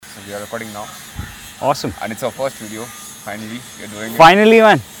So we are recording now, Awesome. and it's our first video. Finally, we're doing it. Finally,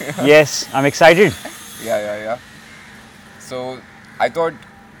 man. Yes, I'm excited. Yeah. So I thought,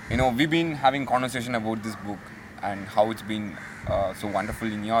 we've been having conversation about this book and how it's been so wonderful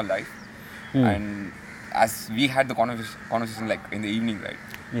in your life. And as we had the conversation like in the evening, right?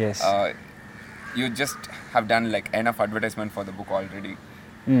 Yes. You just have done like enough advertisement for the book already.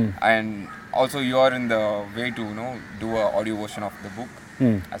 And also you are in the way to do a audio version of the book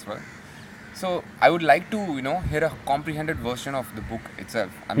as well. So I would like to hear a comprehended version of the book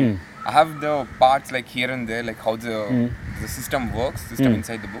itself. I mean, I have the parts like here and there, like how the system works,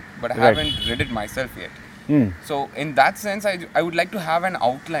 inside the book, but I Right. haven't read it myself yet. So in that sense, I would like to have an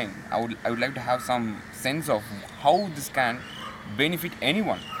outline. I would like to have some sense of how this can benefit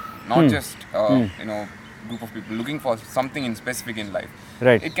anyone, not just group of people looking for something in specific in life.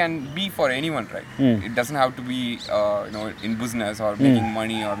 Right. It can be for anyone, right? It doesn't have to be in business or making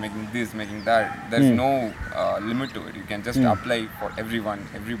money or making this, making that. There's no limit to it. You can just apply for everyone.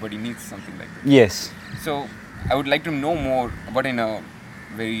 Everybody needs something like that. Yes. So I would like to know more, but in a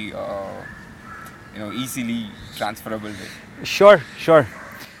very easily transferable way. Sure.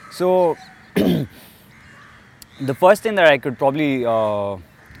 So, the first thing that I could probably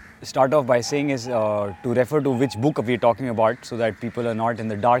start off by saying is to refer to which book we're talking about so that people are not in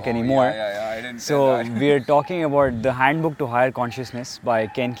the dark anymore. Yeah. I didn't say So, that. we're talking about The Handbook to Higher Consciousness by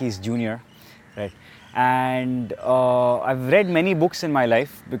Ken Keyes Jr. Right. And I've read many books in my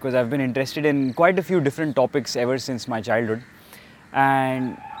life because I've been interested in quite a few different topics ever since my childhood.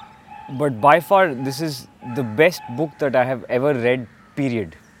 But by far, this is the best book that I have ever read,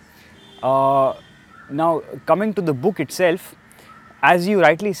 period. Now, coming to the book itself, as you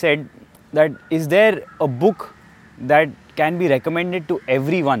rightly said, that is there a book that can be recommended to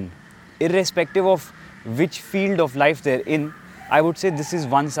everyone, irrespective of which field of life they're in? I would say this is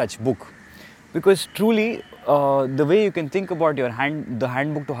one such book. Because truly, the way you can think about the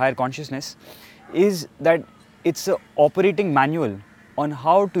Handbook to Higher Consciousness is that it's an operating manual on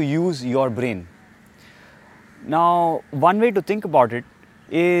how to use your brain. Now, one way to think about it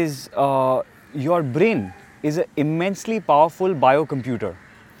is your brain is an immensely powerful biocomputer.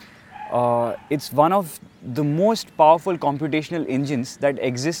 It's one of the most powerful computational engines that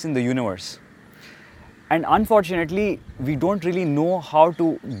exists in the universe. And unfortunately, we don't really know how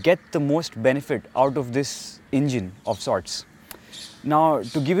to get the most benefit out of this engine of sorts. Now,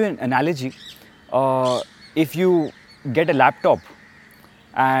 to give you an analogy, if you get a laptop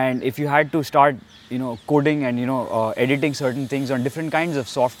and if you had to start, coding and editing certain things on different kinds of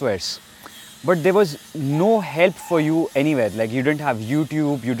softwares, but there was no help for you anywhere. Like you didn't have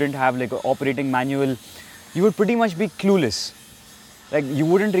YouTube, you didn't have like an operating manual. You would pretty much be clueless. Like you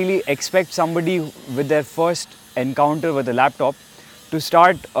wouldn't really expect somebody with their first encounter with a laptop to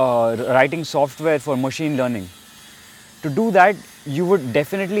start writing software for machine learning. To do that, you would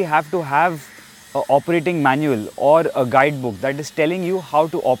definitely have to have an operating manual or a guidebook that is telling you how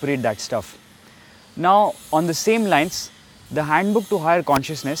to operate that stuff. Now, on the same lines, the Handbook to Higher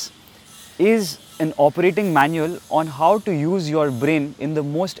Consciousness is an operating manual on how to use your brain in the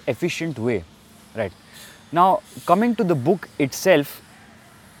most efficient way. Right. Now, coming to the book itself,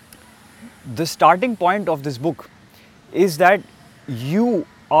 the starting point of this book is that you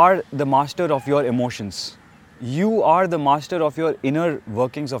are the master of your emotions. You are the master of your inner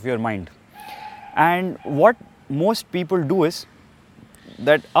workings of your mind. And what most people do is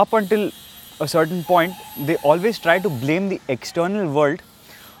that up until a certain point, they always try to blame the external world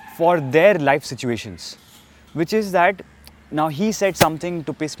for their life situations, which is that now he said something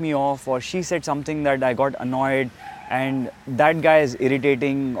to piss me off, or she said something that I got annoyed, and that guy is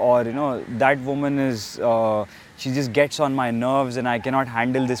irritating, or that woman is she just gets on my nerves and I cannot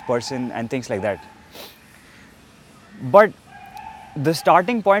handle this person, and things like that. But the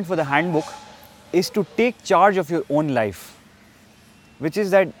starting point for the handbook is to take charge of your own life, which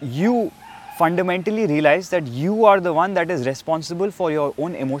is that you fundamentally realize that you are the one that is responsible for your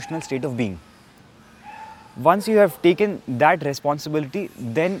own emotional state of being. Once you have taken that responsibility,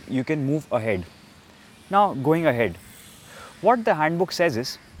 then you can move ahead. Now, going ahead, what the handbook says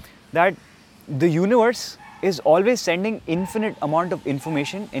is that the universe is always sending infinite amount of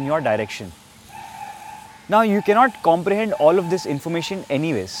information in your direction. Now, you cannot comprehend all of this information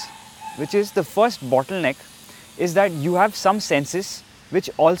anyways, which is the first bottleneck, is that you have some senses which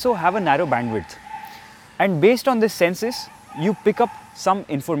also have a narrow bandwidth. And based on these senses, you pick up some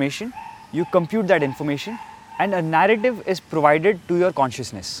information, you compute that information, and a narrative is provided to your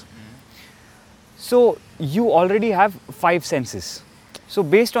consciousness. So you already have 5 senses. So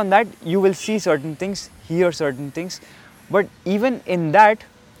based on that, you will see certain things, hear certain things, but even in that,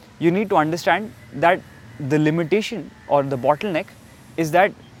 you need to understand that the limitation or the bottleneck is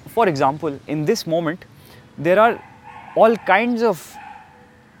that, for example, in this moment, there are all kinds of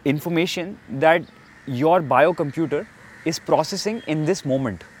information that your biocomputer is processing in this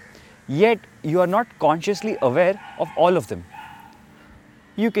moment. Yet, you are not consciously aware of all of them.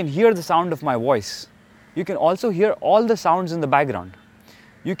 You can hear the sound of my voice. You can also hear all the sounds in the background.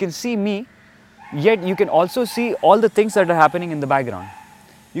 You can see me, yet you can also see all the things that are happening in the background.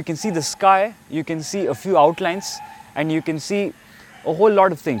 You can see the sky, you can see a few outlines, and you can see a whole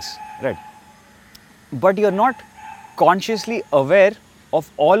lot of things, right? But you're not consciously aware of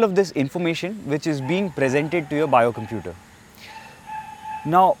all of this information which is being presented to your biocomputer.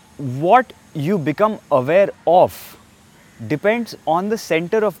 Now, what you become aware of depends on the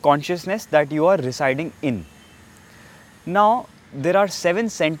center of consciousness that you are residing in. Now, there are 7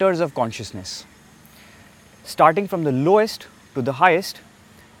 centers of consciousness. Starting from the lowest to the highest,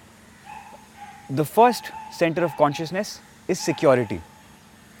 the first center of consciousness is security.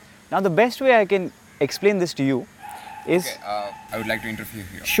 Now, the best way I can explain this to you is... Okay, I would like to interfere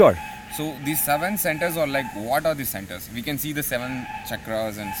here. Sure. So these 7 centers are like, what are these centers? We can see the 7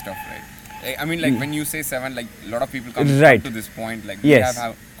 chakras and stuff, right? I mean, like when you say 7, like a lot of people come Right. to this point, like Yes. we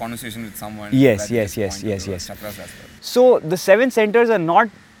have a conversation with someone. Yes, where yes, they yes, point to yes, the yes. Chakras as well. So, the 7 centers are not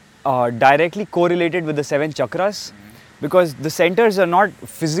directly correlated with the 7 chakras, because the centers are not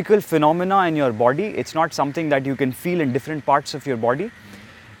physical phenomena in your body. It's not something that you can feel in different parts of your body.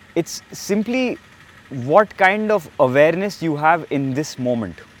 It's simply what kind of awareness you have in this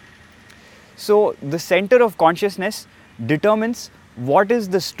moment. So, the center of consciousness determines what is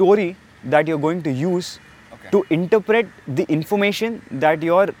the story that you're going to use to interpret the information that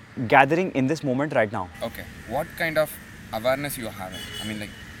you're gathering in this moment right now. Okay, what kind of awareness you are having? I mean, like,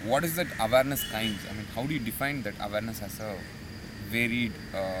 what is that awareness kind? I mean, how do you define that awareness as a varied,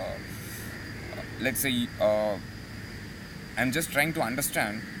 let's say, I'm just trying to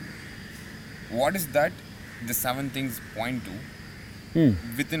understand what is that the 7 things point to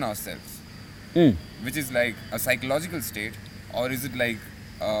within ourselves, which is like a psychological state, or is it like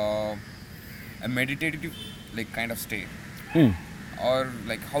a meditative like kind of state, or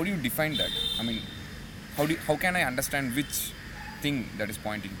like how do you define that? I mean, how can I understand which thing that is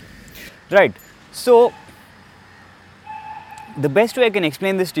pointing to? Right. So, the best way I can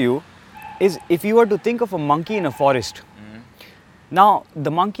explain this to you is if you were to think of a monkey in a forest. Now,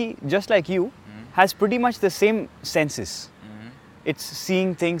 the monkey, just like you, has pretty much the same senses. It's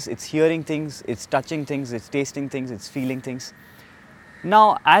seeing things, it's hearing things, it's touching things, it's tasting things, it's feeling things.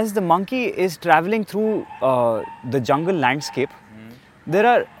 Now, as the monkey is traveling through the jungle landscape,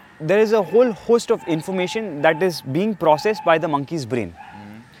 there is a whole host of information that is being processed by the monkey's brain.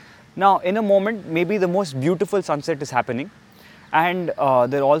 Now, in a moment, maybe the most beautiful sunset is happening, and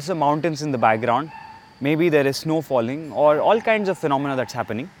there are also mountains in the background. Maybe there is snow falling, or all kinds of phenomena that's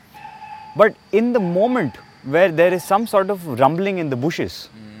happening. But in the moment where there is some sort of rumbling in the bushes,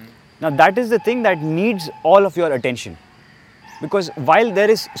 now that is the thing that needs all of your attention. Because while there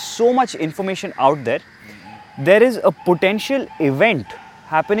is so much information out there, there is a potential event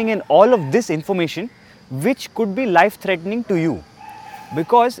happening in all of this information which could be life-threatening to you.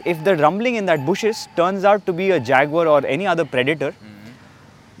 Because if the rumbling in that bushes turns out to be a jaguar or any other predator,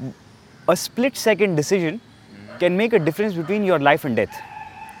 a split-second decision can make a difference between your life and death.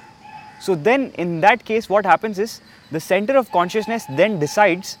 So then in that case, what happens is the center of consciousness then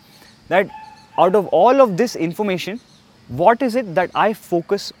decides that out of all of this information, what is it that I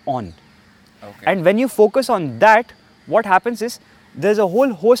focus on? Okay. And when you focus on that, what happens is there's a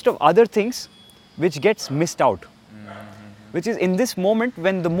whole host of other things which gets missed out. Which is in this moment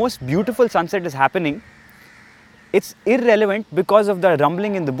when the most beautiful sunset is happening, it's irrelevant because of the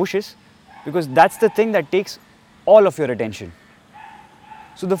rumbling in the bushes, because that's the thing that takes all of your attention.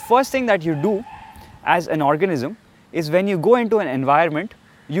 So the first thing that you do as an organism is when you go into an environment,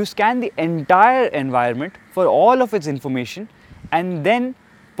 you scan the entire environment for all of its information and then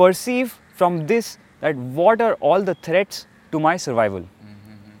perceive from this that what are all the threats to my survival.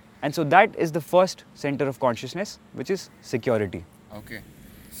 And so that is the first center of consciousness, which is security. Okay.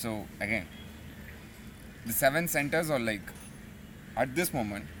 So again, the 7 centers are like, at this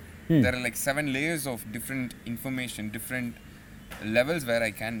moment, there are like 7 layers of different information, different levels where I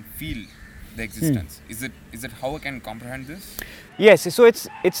can feel the existence. Is it how I can comprehend this? Yes, so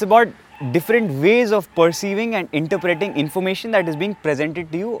it's about different ways of perceiving and interpreting information that is being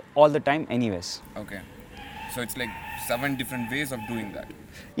presented to you all the time anyways. Okay. So it's like 7 different ways of doing that.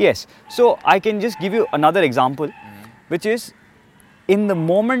 Yes. So I can just give you another example, which is in the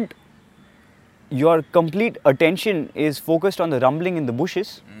moment your complete attention is focused on the rumbling in the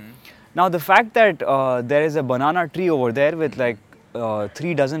bushes, Now the fact that there is a banana tree over there with like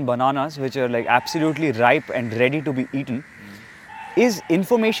 3 dozen bananas which are like absolutely ripe and ready to be eaten is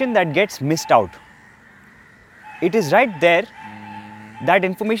information that gets missed out. It is right there. That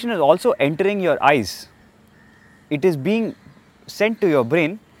information is also entering your eyes. It is being sent to your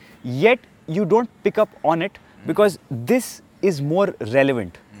brain, yet you don't pick up on it because this is more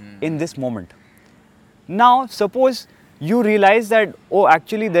relevant in this moment. Now suppose you realize that, oh,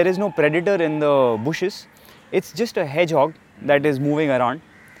 actually there is no predator in the bushes, it's just a hedgehog that is moving around.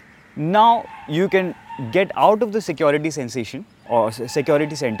 Now you can get out of the security sensation or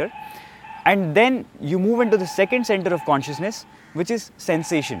security center, and then you move into the second center of consciousness, which is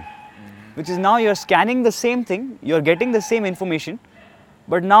sensation, which is now you're scanning the same thing, you're getting the same information,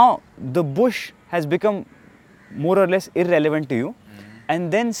 but now the bush has become more or less irrelevant to you,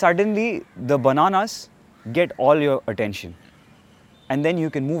 and then suddenly the bananas get all your attention, and then you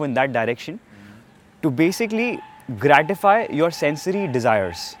can move in that direction to basically gratify your sensory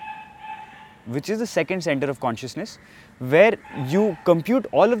desires, which is the second center of consciousness, where you compute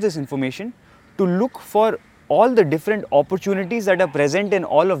all of this information to look for all the different opportunities that are present in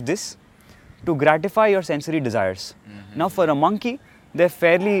all of this to gratify your sensory desires. Now for a monkey, they're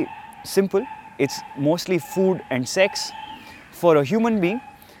fairly simple. It's mostly food and sex. For a human being,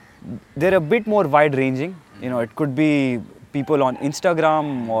 they're a bit more wide ranging. You know, it could be people on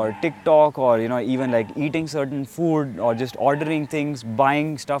Instagram or TikTok, or you know, even like eating certain food or just ordering things,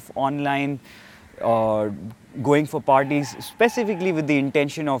 buying stuff online, or going for parties specifically with the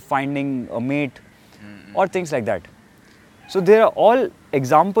intention of finding a mate or things like that. So there are all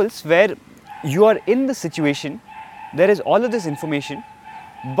examples where you are in the situation, there is all of this information,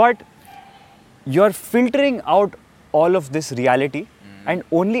 but you're filtering out all of this reality and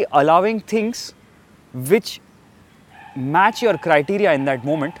only allowing things which match your criteria in that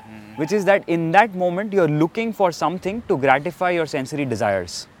moment, which is that in that moment you're looking for something to gratify your sensory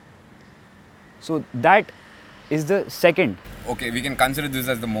desires. So that is the second. Okay, we can consider this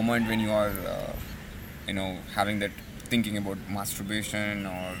as the moment when you are, having that thinking about masturbation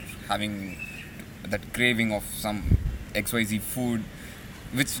or having that craving of some XYZ food,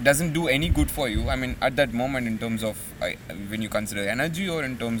 which doesn't do any good for you. I mean, at that moment, in terms of when you consider energy or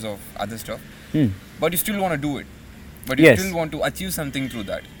in terms of other stuff, but you still want to do it. But you still want to achieve something through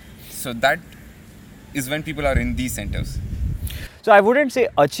that. So that is when people are in these centers. So I wouldn't say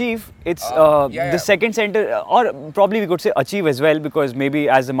achieve, it's the second center, or probably we could say achieve as well, because maybe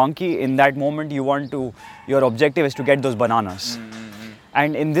as a monkey in that moment your objective is to get those bananas.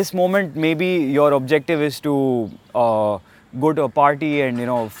 And in this moment maybe your objective is to go to a party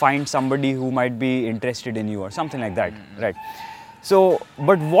and find somebody who might be interested in you or something like that, right? So,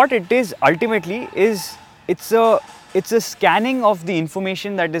 but what it is ultimately is it's a scanning of the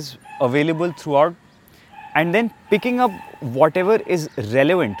information that is available throughout, and then picking up whatever is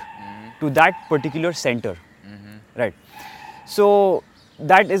relevant to that particular center, right? So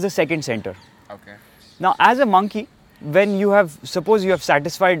that is the second center. Okay. Now, as a monkey, when suppose you have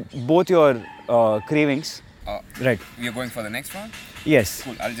satisfied both your cravings, right? We are going for the next one? Yes.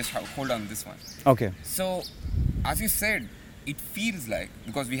 Cool, I'll just hold on this one. Okay. So, as you said, it feels like,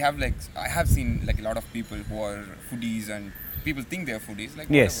 because I have seen like a lot of people who are foodies and people think they are foodies, like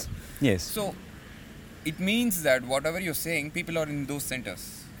yes, whatever. Yes. So, it means that whatever you're saying, people are in those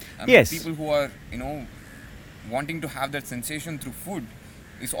centers. Yes. People who are, wanting to have that sensation through food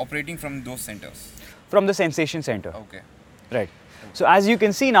is operating from those centers. From the sensation center. Okay. Right. So as you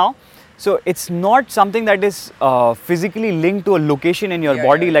can see now, so it's not something that is physically linked to a location in your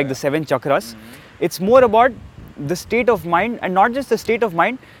body like the 7 chakras. It's more about the state of mind, and not just the state of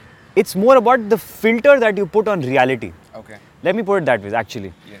mind, it's more about the filter that you put on reality. Okay. Let me put it that way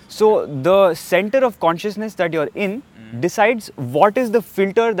actually. Yes. So the center of consciousness that you're in decides what is the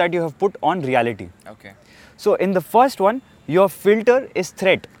filter that you have put on reality. Okay. So in the first one, your filter is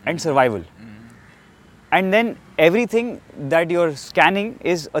threat and survival. And then everything that you're scanning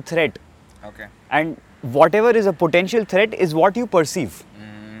is a threat. Okay. And whatever is a potential threat is what you perceive.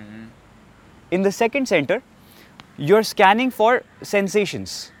 In the second center, you're scanning for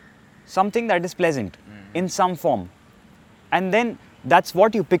sensations, something that is pleasant in some form. And then that's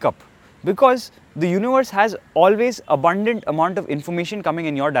what you pick up, because the universe has always abundant amount of information coming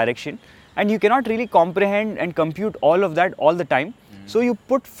in your direction, and you cannot really comprehend and compute all of that all the time. So you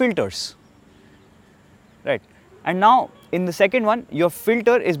put filters. Right. And now in the second one, your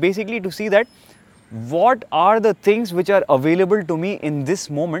filter is basically to see that what are the things which are available to me in this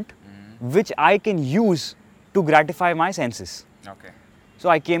moment, which I can use to gratify my senses. Okay. So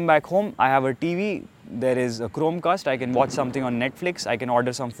I came back home, I have a TV, there is a Chromecast, I can watch something on Netflix, I can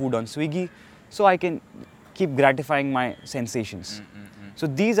order some food on Swiggy, so I can keep gratifying my sensations. So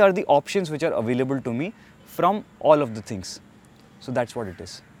these are the options which are available to me from all of the things. So that's what it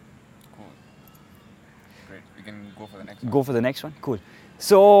is. Cool. Great. We can go for the next one. Go for the next one? Cool.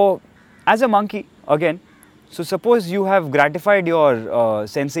 So as a monkey, again, so suppose you have gratified your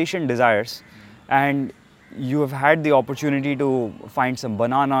sensation desires and you have had the opportunity to find some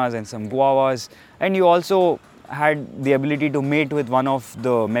bananas and some guavas, and you also had the ability to mate with one of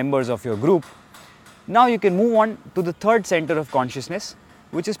the members of your group. Now you can move on to the third center of consciousness,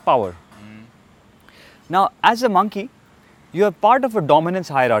 which is power. Now as a monkey, you are part of a dominance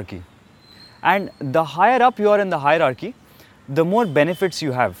hierarchy, and the higher up you are in the hierarchy, the more benefits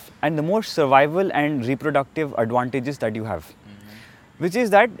you have and the more survival and reproductive advantages that you have. Which is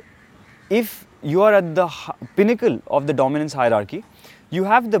that if you are at the pinnacle of the dominance hierarchy, you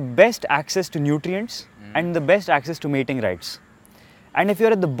have the best access to nutrients and the best access to mating rights. And if you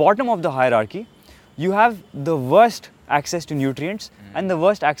are at the bottom of the hierarchy, you have the worst access to nutrients and the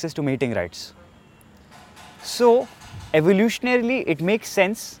worst access to mating rights. So evolutionarily, it makes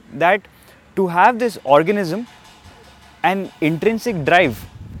sense that to have this organism an intrinsic drive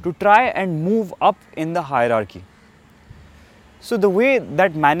to try and move up in the hierarchy. So the way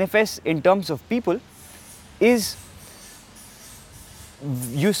that manifests in terms of people is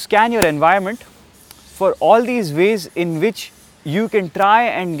you scan your environment for all these ways in which you can try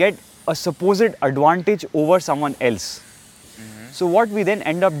and get a supposed advantage over someone else. So what we then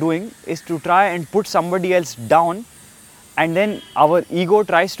end up doing is to try and put somebody else down, and then our ego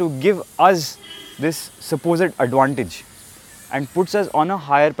tries to give us this supposed advantage and puts us on a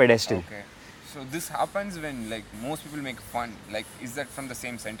higher pedestal. Okay. So this happens when like most people make fun. Like, is that from the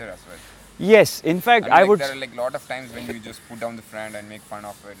same center as well? Yes, in fact, I would. There are like a lot of times when you just put down the friend and make fun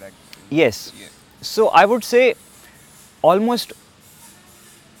of it. Like. Yes. Yeah. So I would say almost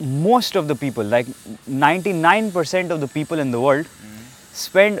most of the people, like 99% of the people in the world,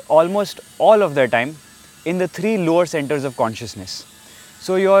 spend almost all of their time in the three lower centers of consciousness.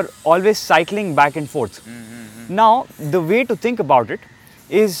 So you're always cycling back and forth. Now, the way to think about it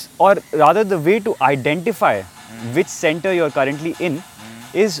is, or rather the way to identify which center you're currently in,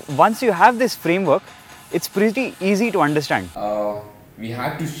 is once you have this framework, it's pretty easy to understand. We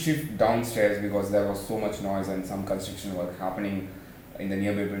had to shift downstairs because there was so much noise and some construction work happening in the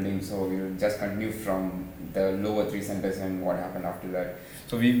nearby building. So we will just continue from the lower three centers and what happened after that.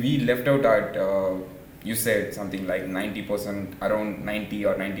 So we left out at, you said something like 90%, around 90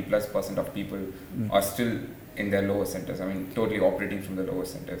 or 90+% of people are still in their lower centers. I mean, totally operating from the lower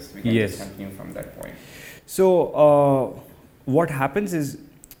centers. We can just continue from that point. So what happens is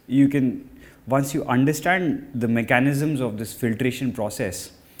you can, once you understand the mechanisms of this filtration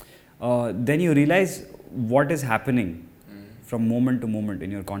process, then you realize what is happening from moment to moment in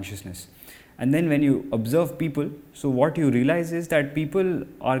your consciousness. And then when you observe people, so what you realize is that people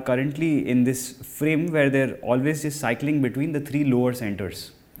are currently in this frame where they're always just cycling between the three lower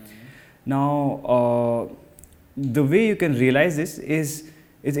centers. Now, the way you can realize this is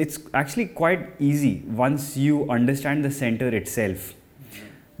it's actually quite easy once you understand the center itself,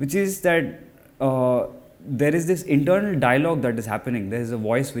 which is that there is this internal dialogue that is happening. There is a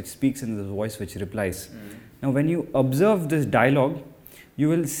voice which speaks and there's a voice which replies. Now, when you observe this dialogue, you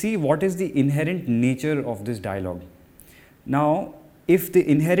will see what is the inherent nature of this dialogue. Now, if the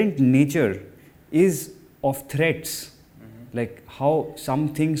inherent nature is of threats, like how some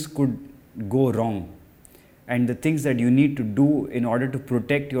things could go wrong, and the things that you need to do in order to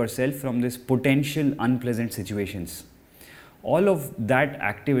protect yourself from this potential unpleasant situations, all of that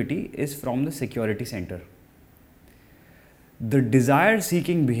activity is from the security center. The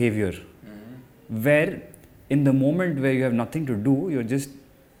desire-seeking behavior, where in the moment where you have nothing to do, you're just,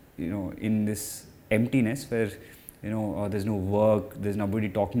 in this emptiness where, there's no work, there's nobody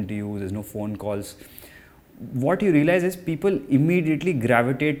talking to you, there's no phone calls. What you realize is people immediately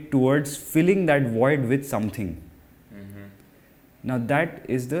gravitate towards filling that void with something. Now that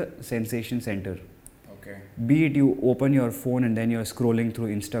is the sensation center. Okay. Be it you open your phone and then you're scrolling through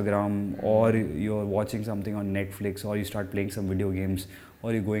Instagram, or you're watching something on Netflix, or you start playing some video games,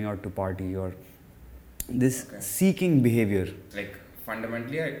 or you're going out to party, or this seeking behavior. Like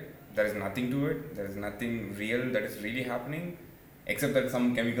fundamentally, there is nothing to it. There is nothing real that is really happening, except that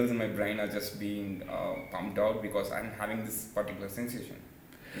some chemicals in my brain are just being pumped out because I'm having this particular sensation.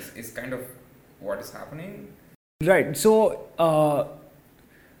 It's kind of what is happening. Right. So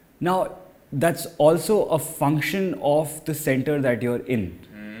now that's also a function of the center that you're in.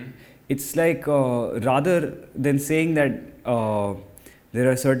 It's like rather than saying that There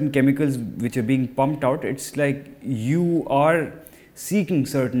are certain chemicals which are being pumped out. It's like you are seeking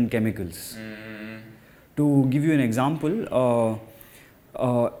certain chemicals. To give you an example,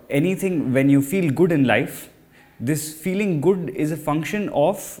 anything when you feel good in life, this feeling good is a function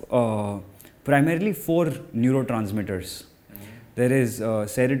of primarily 4 neurotransmitters. There is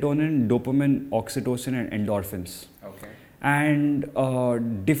serotonin, dopamine, oxytocin, and endorphins. Okay.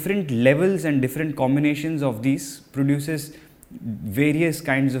 And different levels and different combinations of these produces various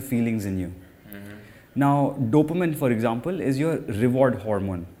kinds of feelings in you. Now, dopamine, for example, is your reward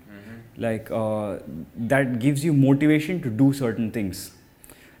hormone. Like that gives you motivation to do certain things.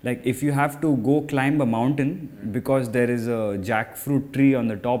 Like if you have to go climb a mountain because there is a jackfruit tree on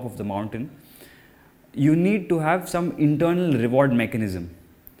the top of the mountain, you need to have some internal reward mechanism.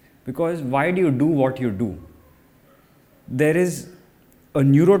 Because why do you do what you do? There is a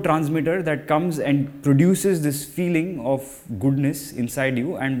neurotransmitter that comes and produces this feeling of goodness inside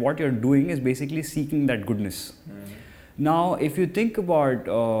you, and what you're doing is basically seeking that goodness. Now, if you think about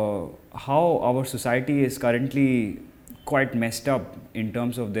how our society is currently quite messed up in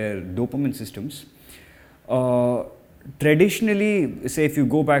terms of their dopamine systems, traditionally, say if you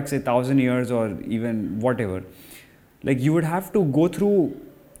go back say 1,000 years or even whatever, like you would have to go through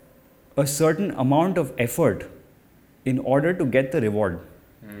a certain amount of effort in order to get the reward.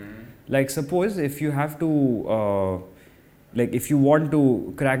 Like suppose if you have to, like if you want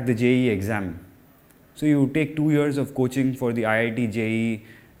to crack the JEE exam, so you take 2 years of coaching for the IIT JEE,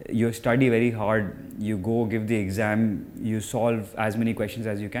 you study very hard, you go give the exam, you solve as many questions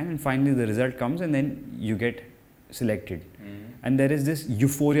as you can, and finally the result comes and then you get selected. And there is this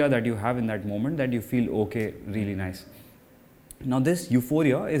euphoria that you have in that moment that you feel okay, really nice. Now this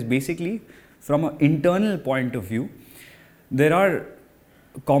euphoria is basically from an internal point of view. There are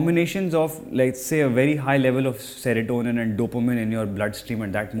combinations of, let's say, a very high level of serotonin and dopamine in your bloodstream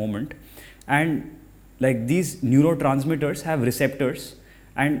at that moment, and like these neurotransmitters have receptors,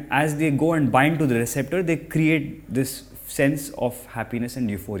 and as they go and bind to the receptor, they create this sense of happiness and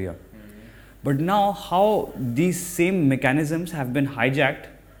euphoria. But now how these same mechanisms have been hijacked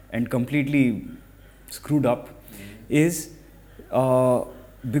and completely screwed up is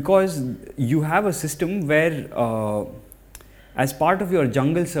because you have a system where as part of your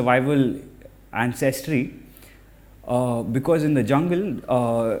jungle survival ancestry, because in the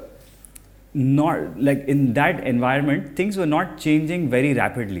jungle, not like in that environment, things were not changing very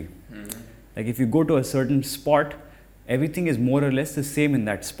rapidly. Like if you go to a certain spot, everything is more or less the same in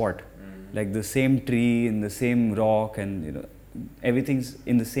that spot. Like the same tree and the same rock, and everything's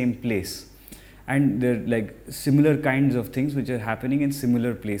in the same place. And there are like similar kinds of things which are happening in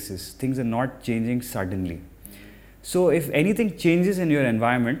similar places. Things are not changing suddenly. So if anything changes in your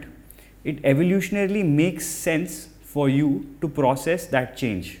environment, it evolutionarily makes sense for you to process that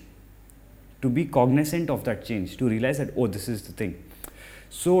change, to be cognizant of that change, to realize that, oh, this is the thing.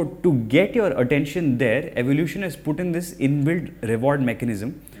 So to get your attention there, evolution has put in this inbuilt reward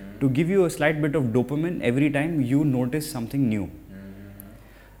mechanism to give you a slight bit of dopamine every time you notice something new.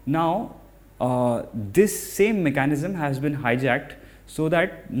 Now, this same mechanism has been hijacked so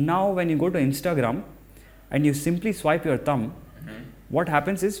that now when you go to Instagram and you simply swipe your thumb, what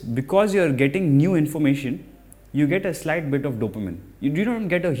happens is, because you're getting new information, you get a slight bit of dopamine. You don't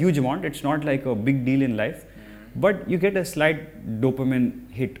get a huge amount, it's not like a big deal in life, but you get a slight dopamine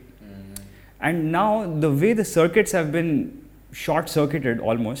hit. And now the way the circuits have been short-circuited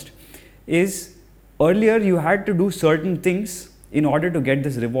almost is, earlier you had to do certain things in order to get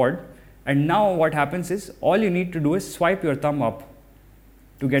this reward, and now what happens is all you need to do is swipe your thumb up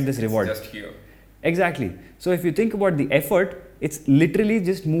to get this reward. Just here. Exactly. So if you think about the effort, it's literally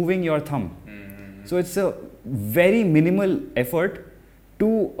just moving your thumb. So it's a very minimal effort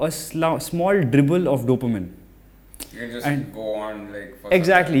to a small dribble of dopamine. You can just go on like for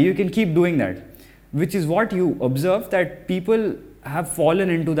exactly, you can keep doing that, which is what you observe, that people have fallen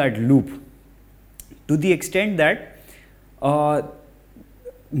into that loop to the extent that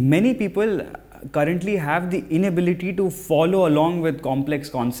many people currently have the inability to follow along with complex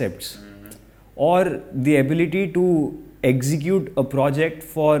concepts or the ability to execute a project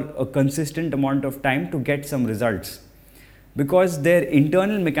for a consistent amount of time to get some results, because their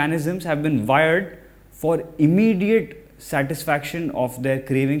internal mechanisms have been wired for immediate satisfaction of their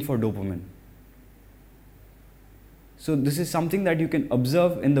craving for dopamine. So this is something that you can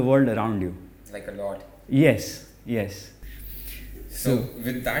observe in the world around you. Like a lot. Yes, yes. So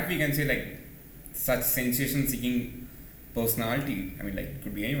with that we can say like such sensation seeking personality, I mean like it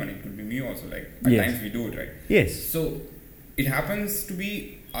could be anyone, it could be me also, like at times we do it, right? Yes. So it happens to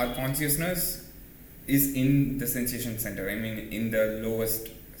be our consciousness is in the sensation center. I mean, in the lowest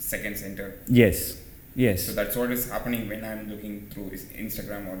second center. Yes. Yes. So that's what is happening when I'm looking through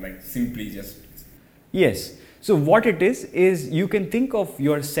Instagram or like simply just. Yes. So what it is you can think of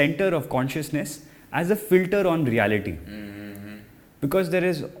your center of consciousness as a filter on reality. Because there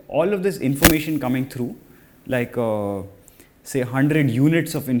is all of this information coming through, like say 100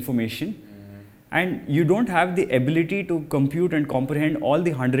 units of information, and you don't have the ability to compute and comprehend all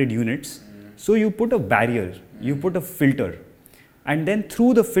the 100 units. So you put a barrier, you put a filter, and then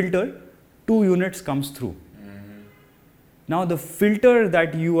through the filter, 2 units comes through. Now the filter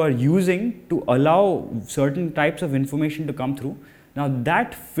that you are using to allow certain types of information to come through, now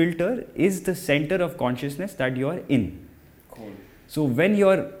that filter is the center of consciousness that you are in. Cool. So when you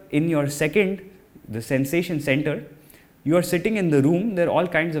are in your second, the sensation center, you are sitting in the room, there are all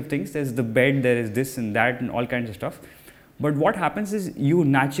kinds of things, there's the bed, there is this and that and all kinds of stuff. But what happens is you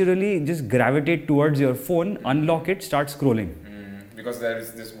naturally just gravitate towards your phone, unlock it, start scrolling. Because there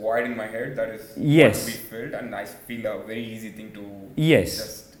is this void in my head that is Yes. to be filled, and I feel a very easy thing to Yes.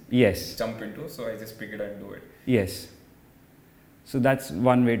 just jump into, so I just pick it and do it. Yes. So that's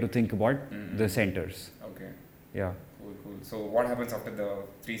one way to think about the centers. Okay. Yeah. Cool. So what happens after the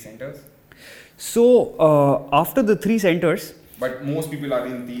 3 centers? So after the 3 centers, But most people are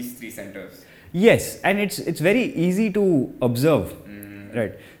in these 3 centers. yes, and it's very easy to observe.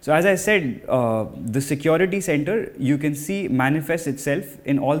 Right. So as I said, the security center, you can see manifests itself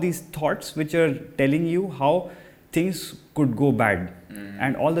in all these thoughts which are telling you how things could go bad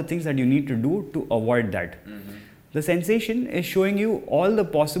and all the things that you need to do to avoid that. The sensation is showing you all the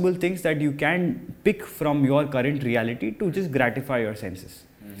possible things that you can pick from your current reality to just gratify your senses.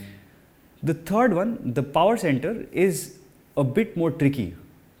 The third one, the power center, is a bit more tricky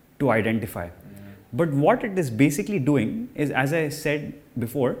to identify. But what it is basically doing is, as I said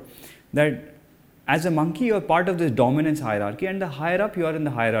before, that as a monkey you are part of this dominance hierarchy, and the higher up you are in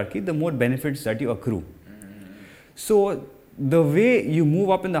the hierarchy, the more benefits that you accrue. So the way you move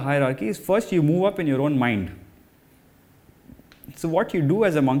up in the hierarchy is, first you move up in your own mind. So what you do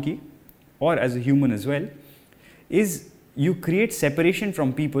as a monkey, or as a human as well, is you create separation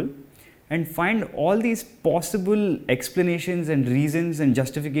from people and find all these possible explanations and reasons and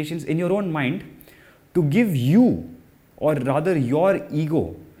justifications in your own mind to give you, or rather your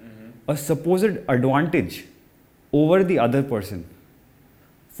ego, a supposed advantage over the other person.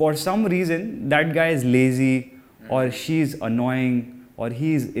 For some reason, that guy is lazy, or she is annoying, or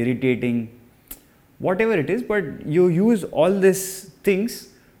he is irritating, whatever it is, but you use all these things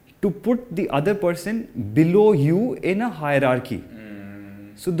to put the other person below you in a hierarchy.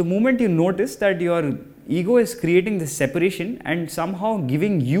 So the moment you notice that your ego is creating this separation and somehow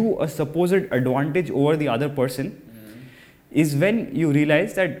giving you a supposed advantage over the other person, is when you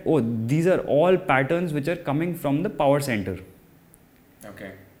realize that, oh, these are all patterns which are coming from the power center.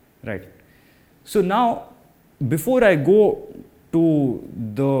 Okay. Right. So now, before I go to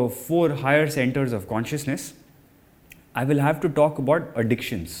the 4 higher centers of consciousness, I will have to talk about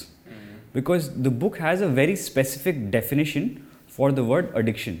addictions. Because the book has a very specific definition for the word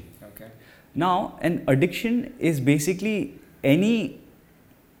addiction. Okay. Now, an addiction is basically any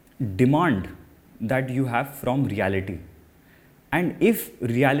demand that you have from reality. And if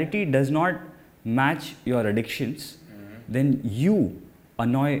reality does not match your addictions, then you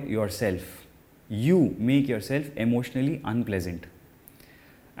annoy yourself. You make yourself emotionally unpleasant.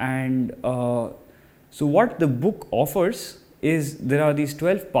 And so what the book offers is, there are these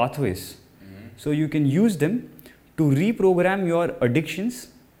 12 pathways. So you can use them to reprogram your addictions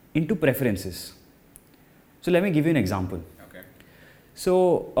into preferences. So let me give you an example. Okay.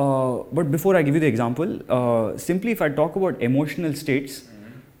 So, but before I give you the example, simply if I talk about emotional states,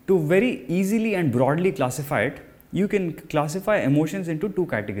 to very easily and broadly classify it, you can classify emotions into 2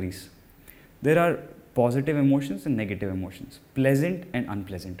 categories. There are positive emotions and negative emotions, pleasant and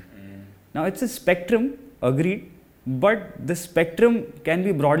unpleasant. Now it's a spectrum, agreed, but the spectrum can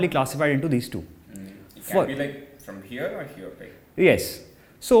be broadly classified into these 2. It can be like from here or here, right? Yes.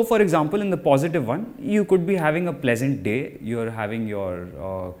 So for example, in the positive one, you could be having a pleasant day, you're having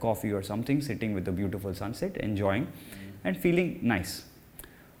your coffee or something, sitting with a beautiful sunset, enjoying and feeling nice.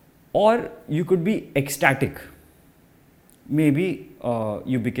 Or you could be ecstatic. Maybe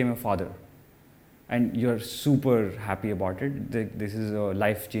you became a father and you're super happy about it. This is a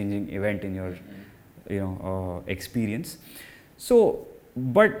life-changing event in your experience. So,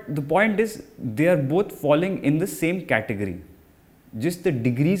 but the point is, they are both falling in the same category. Just the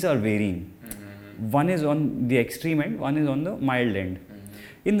degrees are varying. One is on the extreme end, one is on the mild end.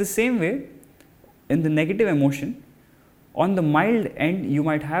 In the same way, in the negative emotion, on the mild end, you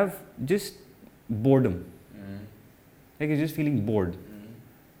might have just boredom. Like you're just feeling bored.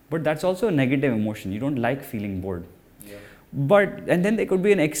 But that's also a negative emotion. You don't like feeling bored. Yeah. And then there could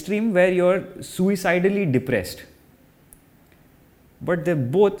be an extreme where you're suicidally depressed. But they're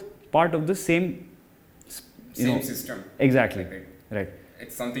both part of the same system. Exactly. Right.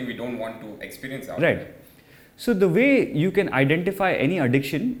 It's something we don't want to experience out Right. there. So the way you can identify any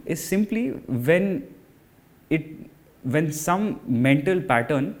addiction is simply when some mental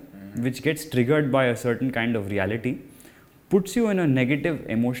pattern which gets triggered by a certain kind of reality puts you in a negative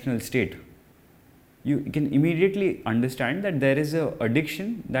emotional state. You can immediately understand that there is an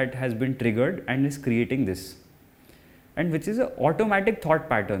addiction that has been triggered and is creating this, and which is an automatic thought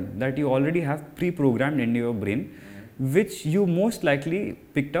pattern that you already have pre-programmed into your brain, which you most likely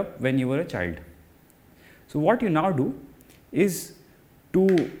picked up when you were a child. So what you now do is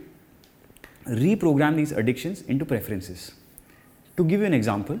to reprogram these addictions into preferences. To give you an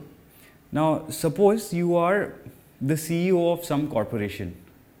example, now suppose you are the CEO of some corporation,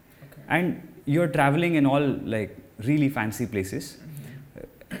 and you're traveling in all like really fancy places.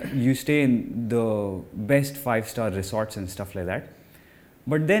 You stay in the best 5-star resorts and stuff like that.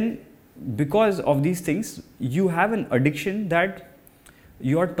 But then because of these things, you have an addiction that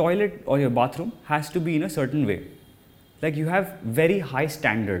your toilet or your bathroom has to be in a certain way. Like you have very high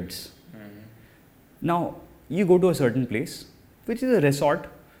standards. Now you go to a certain place, which is a resort,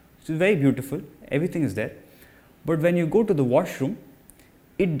 which is very beautiful, everything is there. But when you go to the washroom,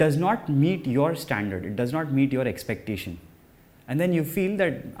 it does not meet your standard, it does not meet your expectation. And then you feel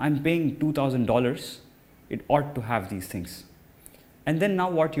that I'm paying $2,000, it ought to have these things. And then now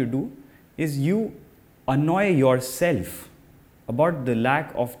what you do is you annoy yourself about the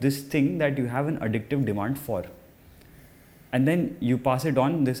lack of this thing that you have an addictive demand for. And then you pass it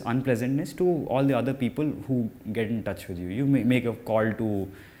on, this unpleasantness, to all the other people who get in touch with you. You may make a call to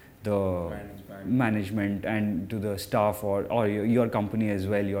the management and to the staff or your company as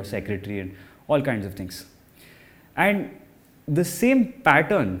well, your secretary, and all kinds of things. And the same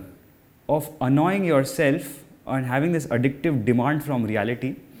pattern of annoying yourself and having this addictive demand from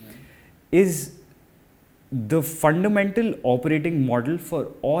reality is the fundamental operating model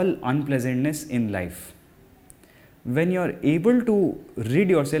for all unpleasantness in life. When you're able to rid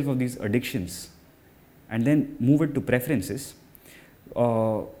yourself of these addictions and then move it to preferences,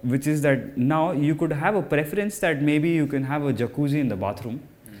 which is that now you could have a preference that maybe you can have a jacuzzi in the bathroom.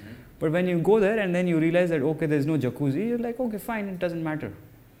 But when you go there and then you realize that, okay, there's no jacuzzi, you're like, okay, fine, it doesn't matter.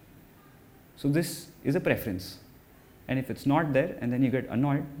 So this is a preference. And if it's not there and then you get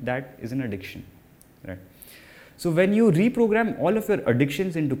annoyed, that is an addiction. Right? So when you reprogram all of your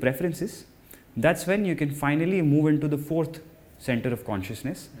addictions into preferences, that's when you can finally move into the fourth center of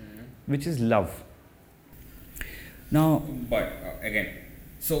consciousness, which is love. Now, but again,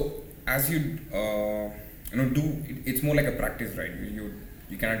 so as you do, it's more like a practice, right?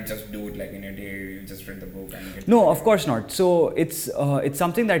 You cannot just do it like in a day. You just read the book and get. No, of course not. So it's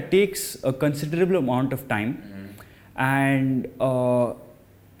something that takes a considerable amount of time, and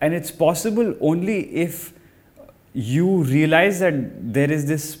it's possible only if you realize that there is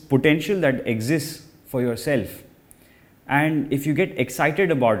this potential that exists for yourself, and if you get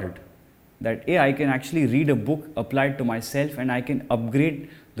excited about it, that hey, I can actually read a book, apply it to myself, and I can upgrade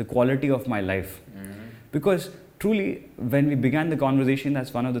the quality of my life. Because truly, when we began the conversation,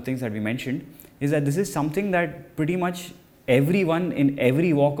 that's one of the things that we mentioned, is that this is something that pretty much everyone in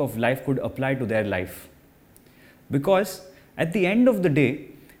every walk of life could apply to their life. Because at the end of the day,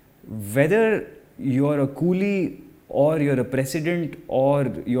 whether you're a coolie or you're a president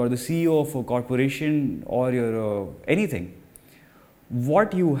or you're the CEO of a corporation or you're anything,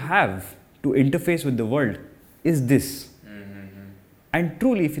 what you have to interface with the world is this. And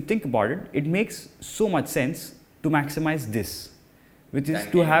truly, if you think about it, it makes so much sense to maximize this, which is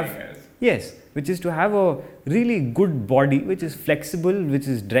to have, which is to have a really good body, which is flexible, which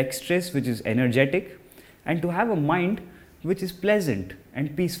is dexterous, which is energetic, and to have a mind which is pleasant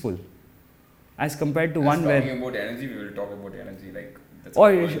and peaceful, as compared to one where. Talking about energy, we will talk about energy like.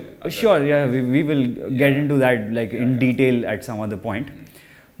 Sure, yeah, we will get into that like in detail at some other point.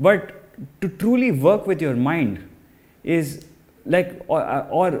 But to truly work with your mind is like,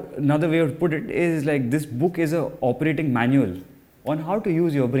 or another way to put it is like this book is a operating manual on how to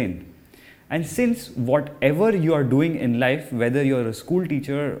use your brain. And since whatever you are doing in life, whether you're a school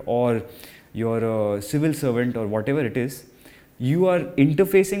teacher or you're a civil servant or whatever it is, you are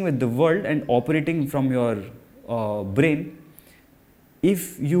interfacing with the world and operating from your brain.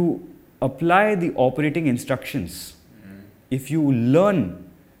 If you apply the operating instructions, if you learn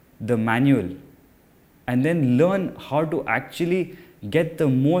the manual and then learn how to actually get the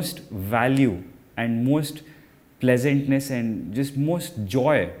most value and most pleasantness and just most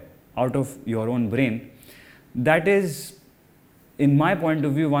joy out of your own brain, that is, in my point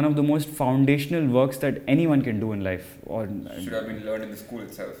of view, one of the most foundational works that anyone can do in life. Or should have been learned in the school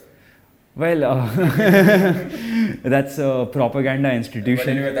itself. Well, that's a propaganda institution.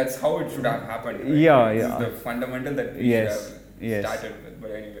 But anyway, that's how it should have happened. Right? Yeah, This yeah. is the fundamental that we Yes, should have started with.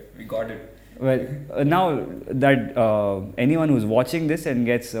 But anyway, we got it. Well, now that anyone who's watching this and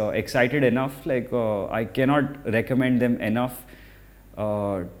gets excited enough, like I cannot recommend them enough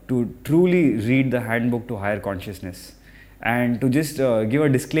to truly read the Handbook to Higher Consciousness. And to just give a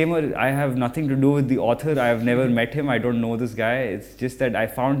disclaimer, I have nothing to do with the author. I have never met him. I don't know this guy. It's just that I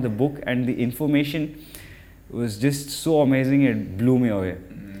found the book and the information was just so amazing. It blew me away.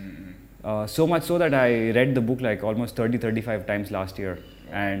 So much so that I read the book like almost 30-35 times last year.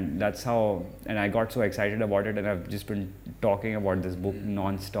 And that's how, and I got so excited about it, and I've just been talking about this book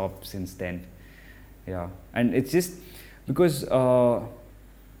non-stop since then. Yeah, and it's just because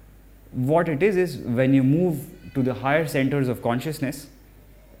what it is when you move to the higher centers of consciousness,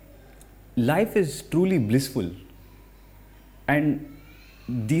 life is truly blissful, and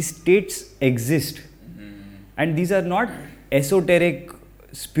these states exist, and these are not esoteric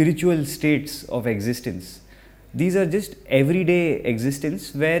spiritual states of existence. These are just everyday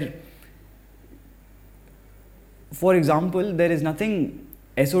existence where, for example, there is nothing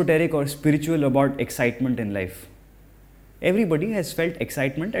esoteric or spiritual about excitement in life. Everybody has felt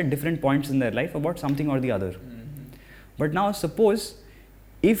excitement at different points in their life about something or the other. But now suppose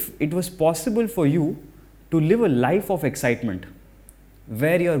if it was possible for you to live a life of excitement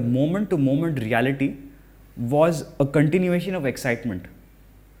where your moment to moment reality was a continuation of excitement,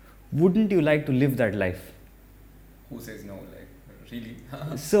 wouldn't you like to live that life? Who says no? Like, really?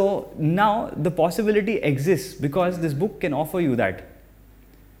 So now the possibility exists because this book can offer you that.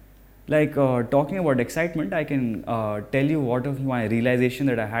 Like talking about excitement, I can tell you what of my realization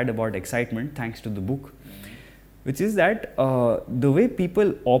that I had about excitement thanks to the book, which is that the way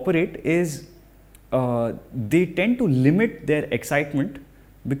people operate is they tend to limit their excitement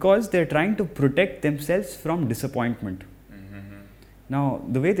because they're trying to protect themselves from disappointment. Now,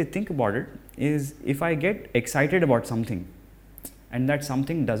 the way they think about it is, if I get excited about something and that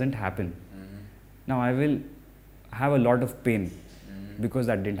something doesn't happen, now I will have a lot of pain because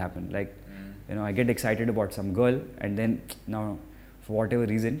that didn't happen. Like, you know, I get excited about some girl and then now for whatever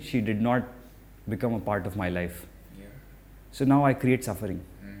reason she did not become a part of my life. So now I create suffering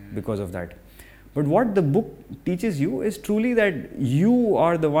because of that. But what the book teaches you is truly that you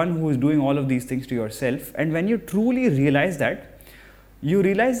are the one who is doing all of these things to yourself, and when you truly realize that, you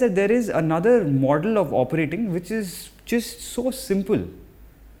realize that there is another model of operating which is just so simple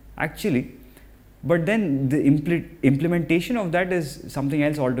actually, but then the implementation of that is something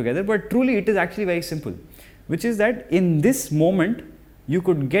else altogether. But truly it is actually very simple, which is that in this moment you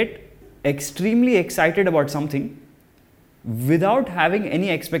could get extremely excited about something without having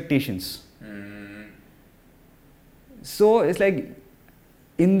any expectations. So it's like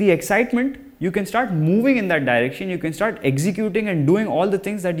in the excitement you can start moving in that direction, you can start executing and doing all the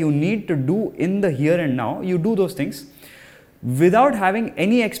things that you need to do in the here and now. You do those things without having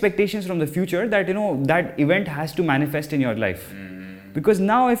any expectations from the future that, you know, that event has to manifest in your life. Because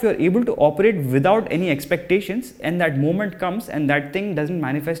now if you're able to operate without any expectations and that moment comes and that thing doesn't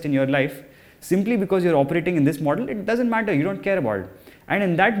manifest in your life, simply because you're operating in this model, it doesn't matter, you don't care about it. And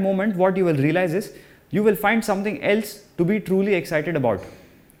in that moment what you will realize is you will find something else to be truly excited about.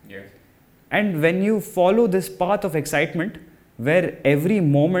 Yes. And when you follow this path of excitement, where every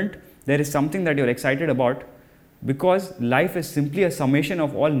moment there is something that you're excited about, because life is simply a summation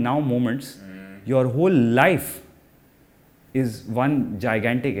of all now moments, your whole life is one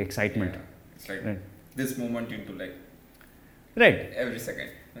gigantic excitement. Yeah. It's like this moment into like right. every second.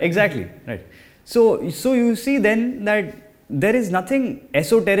 Exactly, right. So you see then that there is nothing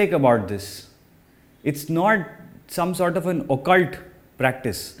esoteric about this. It's not some sort of an occult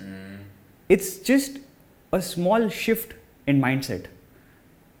practice. It's just a small shift in mindset.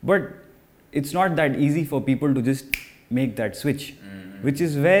 But it's not that easy for people to just make that switch, which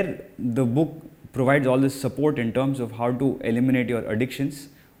is where the book provides all this support in terms of how to eliminate your addictions,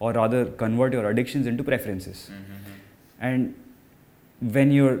 or rather convert your addictions into preferences. And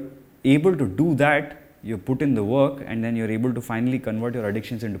when you're able to do that, you put in the work and then you're able to finally convert your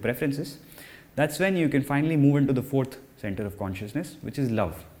addictions into preferences. That's when you can finally move into the fourth center of consciousness, which is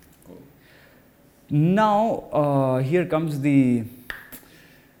love. Cool. Now, here comes the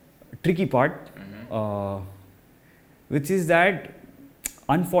tricky part, which is that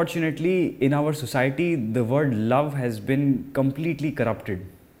unfortunately in our society the word love has been completely corrupted.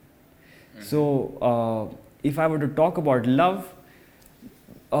 So if I were to talk about love,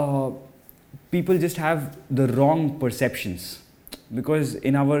 people just have the wrong perceptions, because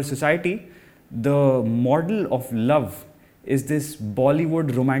in our society the model of love is this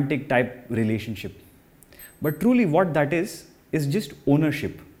Bollywood romantic type relationship, but truly what that is just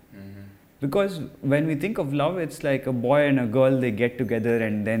ownership. Because when we think of love, it's like a boy and a girl, they get together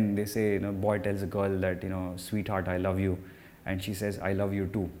and then they say, boy tells a girl that, sweetheart, I love you, and she says, I love you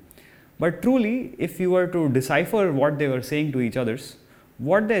too. But truly, if you were to decipher what they were saying to each others,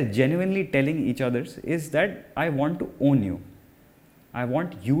 what they're genuinely telling each others is that I want to own you. I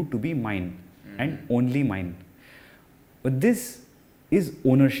want you to be mine and only mine. But this is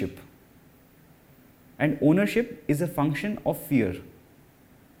ownership. And ownership is a function of fear.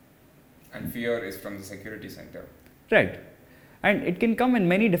 And fear is from the security center. Right. And it can come in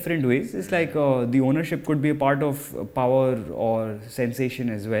many different ways. It's like the ownership could be a part of power or sensation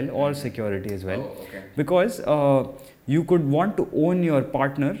as well, or security as well. Oh, okay. Because you could want to own your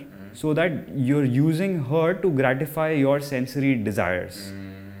partner so that you're using her to gratify your sensory desires.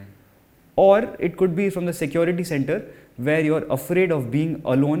 Or it could be from the security center where you're afraid of being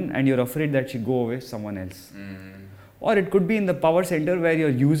alone and you're afraid that she go away with someone else. Or it could be in the power center where you're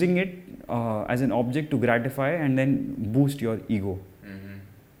using it as an object to gratify and then boost your ego.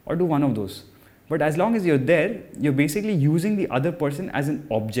 Or do one of those. But as long as you're there, you're basically using the other person as an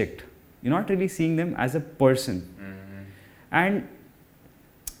object. You're not really seeing them as a person. And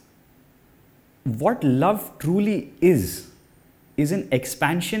what love truly is an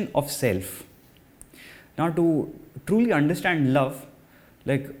expansion of self. Now, to truly understand love,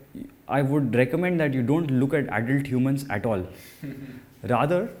 like, I would recommend that you don't look at adult humans at all.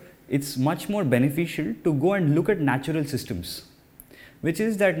 Rather, it's much more beneficial to go and look at natural systems. Which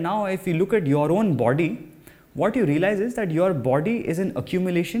is that now if you look at your own body, what you realize is that your body is an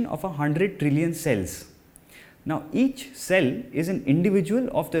accumulation of 100 trillion cells. Now each cell is an individual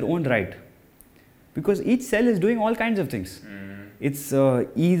of their own right. Because each cell is doing all kinds of things. It's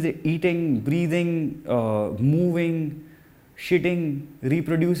eating, breathing, moving, shitting,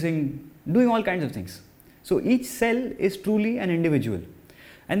 reproducing, doing all kinds of things. So each cell is truly an individual.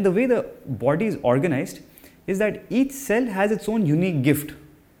 And the way the body is organized is that each cell has its own unique gift.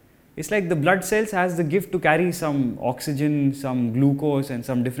 It's like the blood cells has the gift to carry some oxygen, some glucose and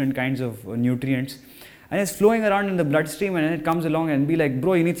some different kinds of nutrients. And it's flowing around in the bloodstream, and then it comes along and be like,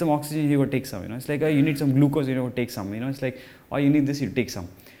 bro, you need some oxygen, you go take some. It's like, oh, you need some glucose, you go take some. It's like, oh, you need this, you take some.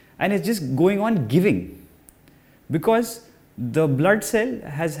 And it's just going on giving. Because the blood cell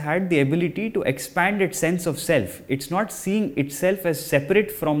has had the ability to expand its sense of self. It's not seeing itself as separate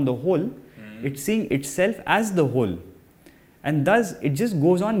from the whole. It's seeing itself as the whole. And thus, it just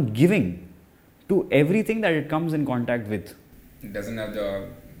goes on giving to everything that it comes in contact with. It doesn't have the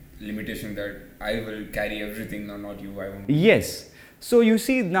limitation that I will carry everything, no, not you, I won't. Yes. So you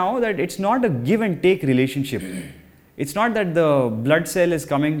see now that it's not a give and take relationship. It's not that the blood cell is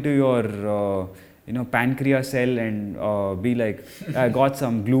coming to your pancreas cell and be like, I got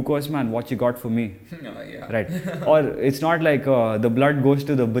some glucose, man, what you got for me? Yeah. Right. Or it's not like the blood goes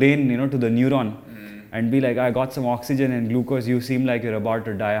to the brain, to the neuron and be like, I got some oxygen and glucose, you seem like you're about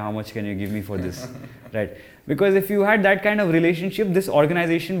to die, how much can you give me for this? Right. Because if you had that kind of relationship, this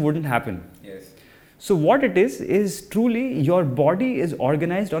organization wouldn't happen. Yes. So what it is truly your body is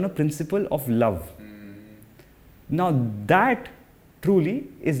organized on a principle of love. Now that truly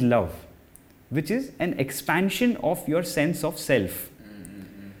is love, which is an expansion of your sense of self.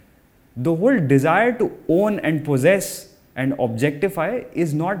 The whole desire to own and possess and objectify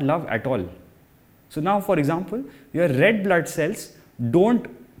is not love at all. So now, for example, your red blood cells don't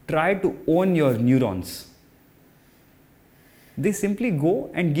try to own your neurons. They simply go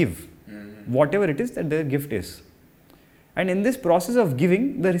and give whatever it is that their gift is. And in this process of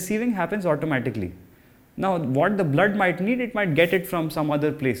giving, the receiving happens automatically. Now, what the blood might need, it might get it from some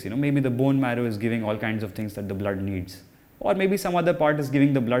other place. Maybe the bone marrow is giving all kinds of things that the blood needs. Or maybe some other part is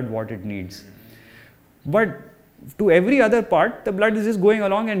giving the blood what it needs. But to every other part, the blood is just going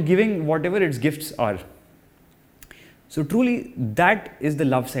along and giving whatever its gifts are. So truly, that is the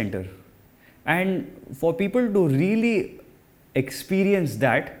love center. And for people to really experience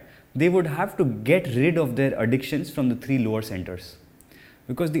that, they would have to get rid of their addictions from the 3 lower centers.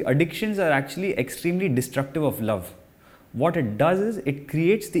 Because the addictions are actually extremely destructive of love. What it does is, it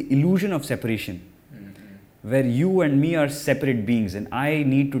creates the illusion of separation. Where you and me are separate beings and I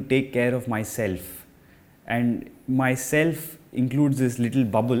need to take care of myself. And myself includes this little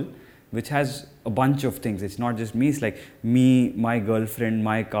bubble which has a bunch of things. It's not just me, it's like me, my girlfriend,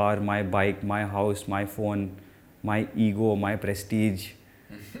 my car, my bike, my house, my phone, my ego, my prestige.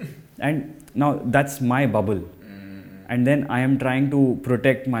 And now that's my bubble. And then I am trying to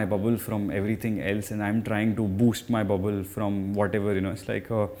protect my bubble from everything else, and I'm trying to boost my bubble from whatever, it's like,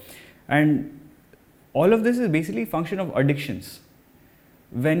 and all of this is basically a function of addictions.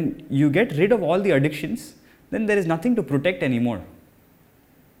 When you get rid of all the addictions, then there is nothing to protect anymore.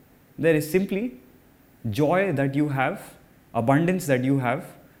 There is simply joy that you have, abundance that you have,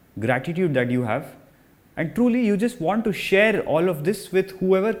 gratitude that you have, and truly you just want to share all of this with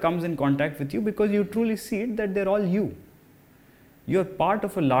whoever comes in contact with you, because you truly see it that they're all you. You're part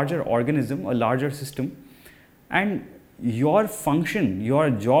of a larger organism, a larger system, and your function, your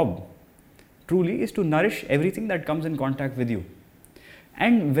job truly is to nourish everything that comes in contact with you.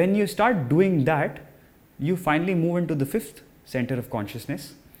 And when you start doing that, you finally move into the fifth center of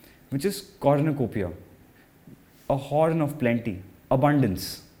consciousness, which is cornucopia, a horn of plenty,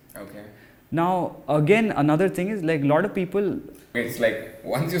 abundance. Okay. Now, again, another thing is like a lot of people. It's like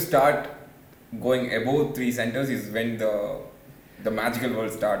once you start going above 3 centers is when the magical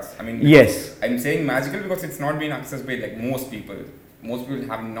world starts. I mean, yes. I'm saying magical because it's not been accessed by like most people. Most people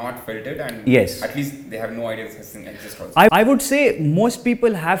have not felt it, and yes, at least they have no idea it exists also. I would say most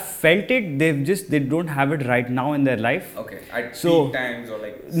people have felt it. They don't have it right now in their life. Okay. At peak times or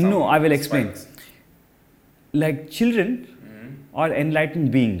like. No, I will explain. Spikes. Like children are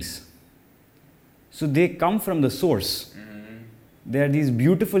enlightened beings. So they come from the source. They are these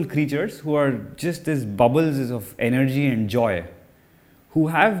beautiful creatures who are just these bubbles of energy and joy, who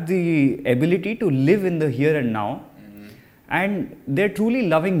have the ability to live in the here and now, and they're truly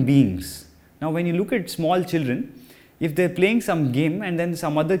loving beings. Now when you look at small children, if they're playing some game and then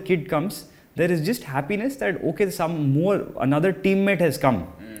some other kid comes, there is just happiness that okay, another teammate has come,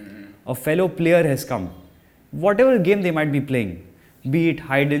 a fellow player has come, whatever game they might be playing, be it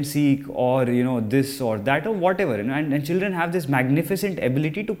hide and seek or this or that or whatever, and children have this magnificent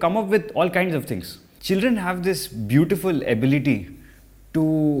ability to come up with all kinds of things. Children have this beautiful ability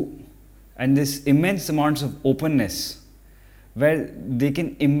and this immense amounts of openness where they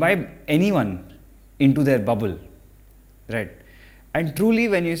can imbibe anyone into their bubble, right? And truly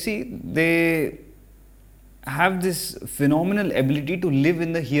when you see, they have this phenomenal ability to live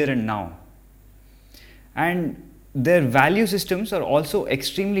in the here and now, and their value systems are also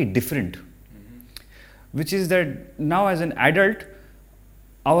extremely different, which is that now as an adult,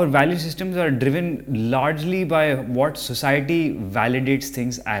 our value systems are driven largely by what society validates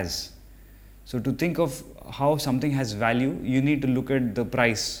things as. So to think of how something has value, you need to look at the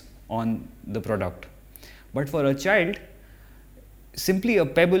price on the product. But for a child, simply a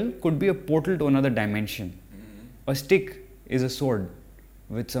pebble could be a portal to another dimension. A stick is a sword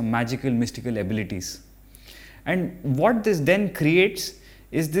with some magical, mystical abilities. And what this then creates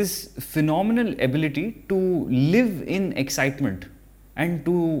is this phenomenal ability to live in excitement and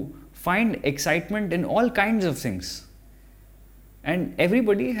to find excitement in all kinds of things. And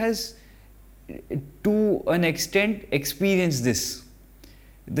everybody has, to an extent, experienced this.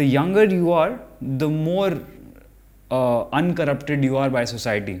 The younger you are, the more uncorrupted you are by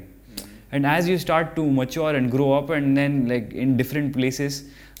society. And as you start to mature and grow up, and then like in different places,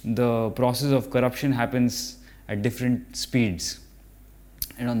 the process of corruption happens at different speeds.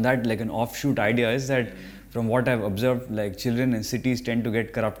 And on that, like an offshoot idea is that from what I've observed, like children in cities tend to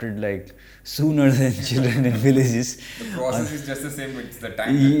get corrupted like sooner than children in villages. The process is just the same, it's the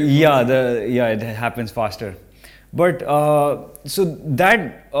time. It happens faster. But so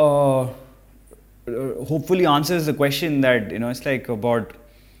that hopefully answers the question that it's like about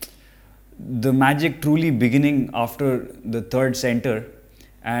the magic truly beginning after the third center,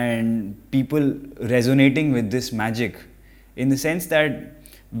 and people resonating with this magic in the sense that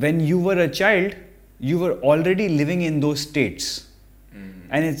when you were a child, you were already living in those states.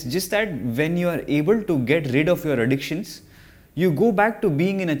 And it's just that when you are able to get rid of your addictions, you go back to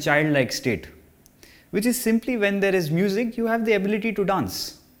being in a childlike state, which is simply when there is music, you have the ability to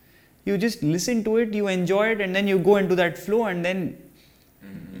dance. You just listen to it, you enjoy it, and then you go into that flow, and then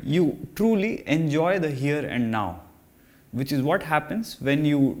you truly enjoy the here and now, which is what happens when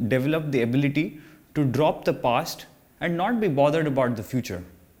you develop the ability to drop the past and not be bothered about the future.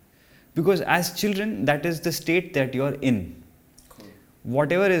 Because as children, that is the state that you're in. Cool.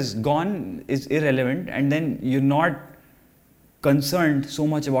 Whatever is gone is irrelevant, and then you're not concerned so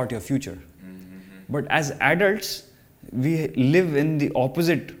much about your future. But as adults, we live in the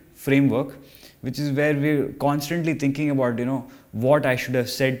opposite framework, which is where we're constantly thinking about, what I should have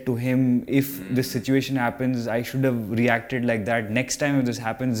said to him if this situation happens. I should have reacted like that. Next time if this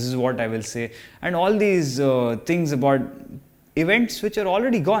happens, this is what I will say. And all these things about events which are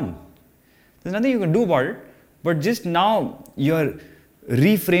already gone. There's nothing you can do about it, but just now you're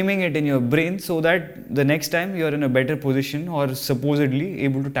reframing it in your brain so that the next time you are in a better position or supposedly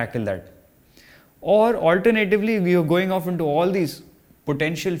able to tackle that. Or alternatively, we are going off into all these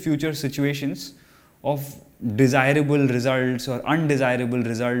potential future situations of desirable results or undesirable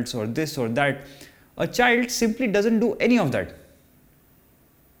results or this or that. A child simply doesn't do any of that.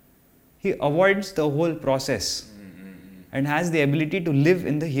 He avoids the whole process and has the ability to live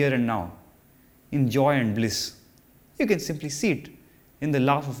in the here and now, in joy and bliss. You can simply see it in the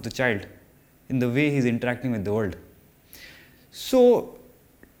laugh of the child, in the way he's interacting with the world. So,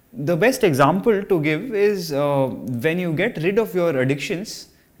 the best example to give is when you get rid of your addictions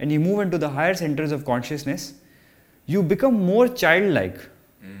and you move into the higher centers of consciousness, you become more childlike.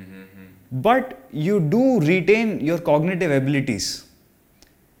 But you do retain your cognitive abilities.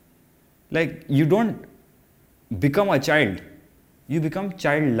 Like, you don't become a child, you become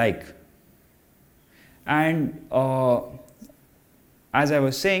childlike. And as I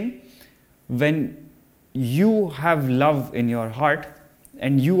was saying, when you have love in your heart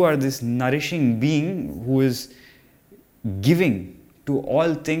and you are this nourishing being who is giving to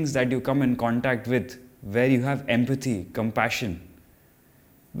all things that you come in contact with, where you have empathy, compassion,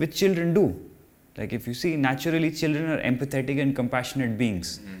 which children do. Like, if you see, naturally children are empathetic and compassionate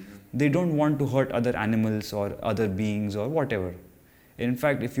beings. They don't want to hurt other animals or other beings or whatever. In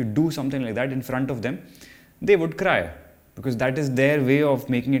fact, if you do something like that in front of them, they would cry, because that is their way of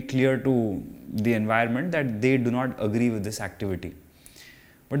making it clear to the environment that they do not agree with this activity.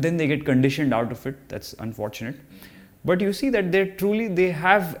 But then they get conditioned out of it. That's unfortunate. But you see that they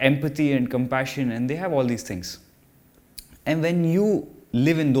have empathy and compassion and they have all these things. And when you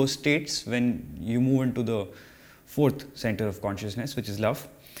live in those states, when you move into the fourth center of consciousness, which is love,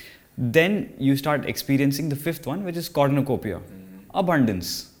 then you start experiencing the fifth one, which is cornucopia,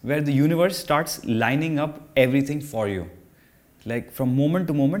 abundance, where the universe starts lining up everything for you. Like, from moment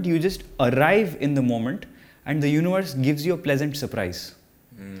to moment, you just arrive in the moment and the universe gives you a pleasant surprise.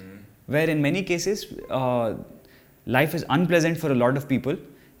 Where in many cases, life is unpleasant for a lot of people.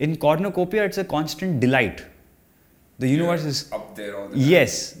 In cornucopia, it's a constant delight. The universe is up there all the time.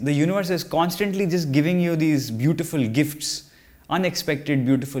 Yes, the universe is constantly just giving you these beautiful gifts, unexpected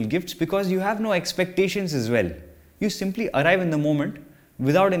beautiful gifts, because you have no expectations as well. You simply arrive in the moment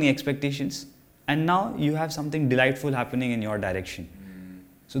without any expectations, and now you have something delightful happening in your direction.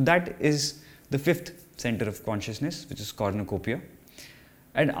 So that is the fifth center of consciousness, which is cornucopia.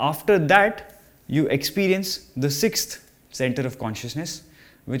 And after that, you experience the sixth center of consciousness,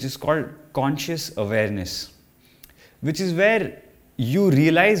 which is called conscious awareness, which is where you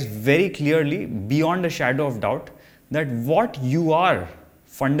realize very clearly, beyond a shadow of doubt, that what you are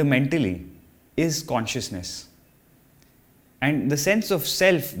fundamentally is consciousness. And the sense of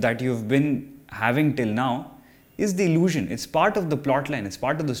self that you've been having till now is the illusion. It's part of the plot line, it's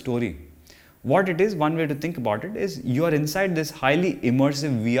part of the story. What it is, one way to think about it is, you are inside this highly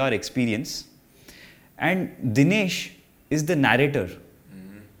immersive VR experience, and Dinesh is the narrator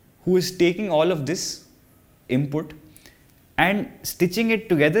who is taking all of this input and stitching it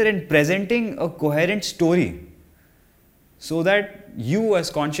together and presenting a coherent story, so that you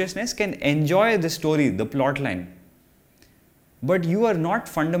as consciousness can enjoy the story, the plot line. But you are not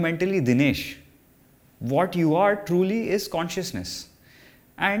fundamentally Dinesh. What you are truly is consciousness.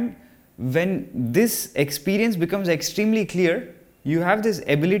 And when this experience becomes extremely clear, you have this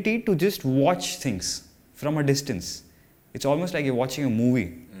ability to just watch things from a distance. It's almost like you're watching a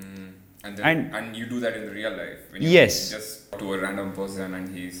movie. And you do that in the real life. When you Yes. just to a random person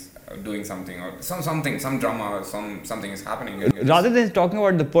and he's doing something, or some drama, or something is happening. Rather than talking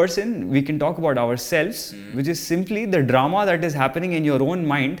about the person, we can talk about ourselves, which is simply the drama that is happening in your own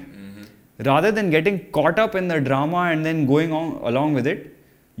mind. Rather than getting caught up in the drama and then going on along with it,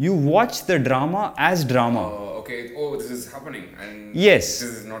 you watch the drama as drama. Okay, oh, this is happening, and Yes. this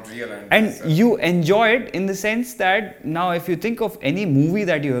is not real. And you enjoy it in the sense that, now if you think of any movie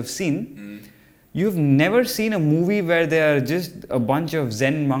that you have seen, you've never seen a movie where there are just a bunch of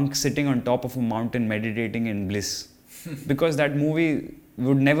Zen monks sitting on top of a mountain meditating in bliss. Because that movie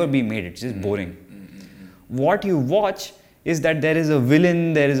would never be made, it's just boring. What you watch is that there is a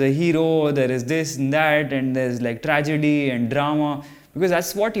villain, there is a hero, there is this and that, and there's like tragedy and drama, because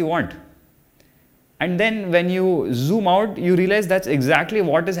that's what you want. And then when you zoom out, you realize that's exactly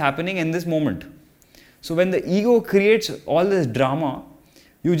what is happening in this moment. So when the ego creates all this drama,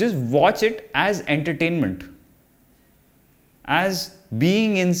 you just watch it as entertainment, as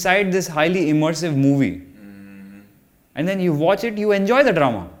being inside this highly immersive movie. And then you watch it, you enjoy the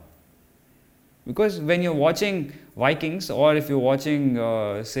drama. Because when you're watching Vikings, or if you're watching,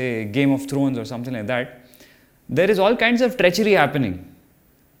 say, Game of Thrones or something like that, there is all kinds of treachery happening.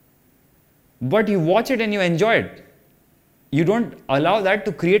 but you watch it and you enjoy it. You don't allow that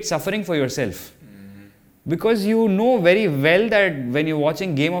to create suffering for yourself. Because you know very well that when you're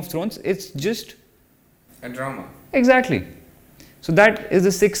watching Game of Thrones, it's just a drama. Exactly. So that is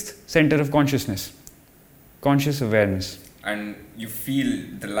the sixth center of consciousness, conscious awareness. And you feel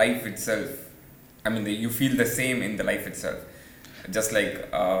the life itself. I mean, you feel the same in the life itself. Just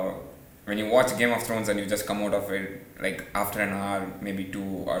like when you watch Game of Thrones and you just come out of it, like after an hour, maybe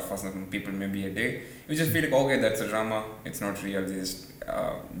 2 hours, for some people maybe a day, you just feel like, okay, that's a drama, it's not real, they just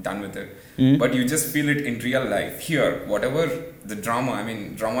done with it. But you just feel it in real life. Here, whatever the drama, I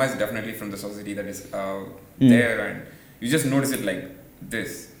mean, drama is definitely from the society that is there, and you just notice it like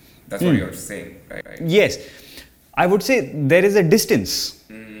this. That's what you're saying, right? Yes. I would say there is a distance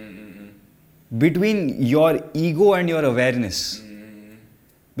between your ego and your awareness.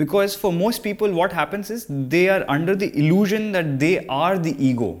 Because for most people, what happens is they are under the illusion that they are the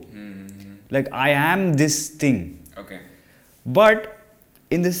ego. Like, I am this thing. Okay. But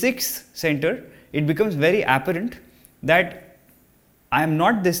in the sixth center, it becomes very apparent that I am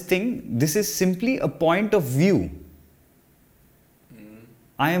not this thing. This is simply a point of view.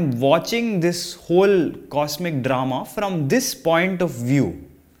 I am watching this whole cosmic drama from this point of view.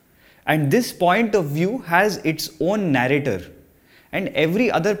 And this point of view has its own narrator. And every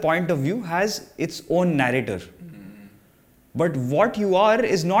other point of view has its own narrator. But what you are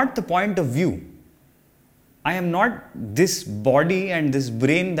is not the point of view. I am not this body and this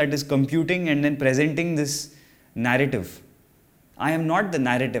brain that is computing and then presenting this narrative. I am not the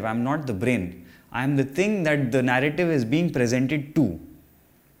narrative, I am not the brain. I am the thing that the narrative is being presented to.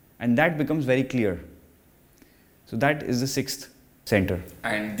 And that becomes very clear. So that is the sixth center.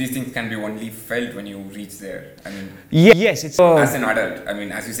 And these things can be only felt when you reach there. I mean, yes, it's as an adult. I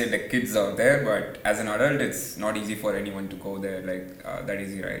mean, as you said, like kids are there, but as an adult, it's not easy for anyone to go there like that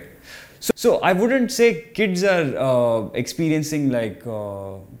easy, right? So I wouldn't say kids are experiencing like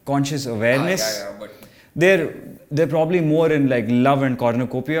conscious awareness. But they're probably more in like love and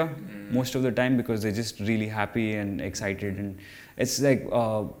cornucopia most of the time, because they're just really happy and excited, and it's like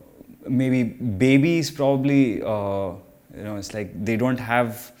maybe babies probably. It's like they don't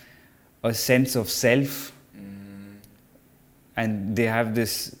have a sense of self, and they have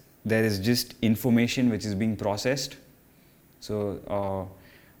this, there is just information which is being processed. So,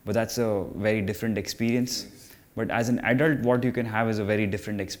 but that's a very different experience. But as an adult, what you can have is a very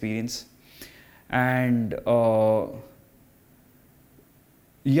different experience. And so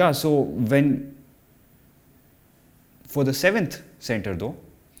when, for the seventh center though,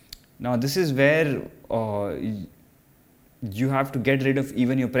 now this is where you have to get rid of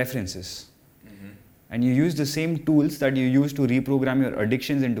even your preferences. And you use the same tools that you use to reprogram your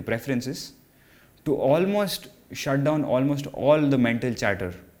addictions into preferences to almost shut down almost all the mental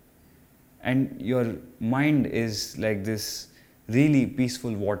chatter. And your mind is like this really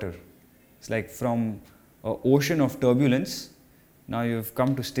peaceful water. It's like from an ocean of turbulence, now you've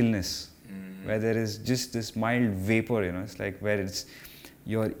come to stillness, where there is just this mild vapor, it's like where it's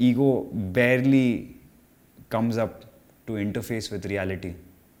your ego barely comes up to interface with reality.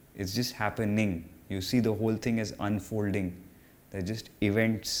 It's just happening. You see the whole thing as unfolding. They're just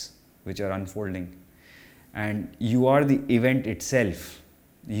events which are unfolding. And you are the event itself.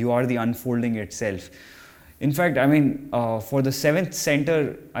 You are the unfolding itself. In fact, I mean, for the seventh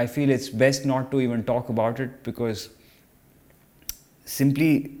center, I feel it's best not to even talk about it, because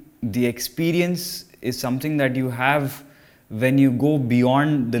simply the experience is something that you have when you go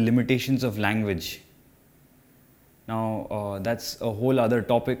beyond the limitations of language. Now, that's a whole other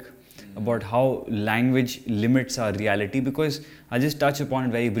topic about how language limits our reality, because I'll just touch upon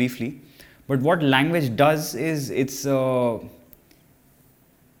it very briefly. But what language does is it's a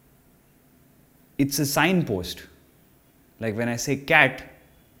signpost. Like when I say cat,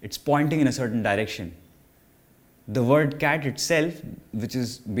 it's pointing in a certain direction. The word cat itself, which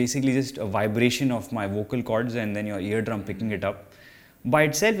is basically just a vibration of my vocal cords and then your eardrum picking it up, by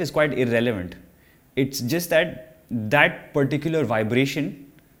itself is quite irrelevant. It's just that particular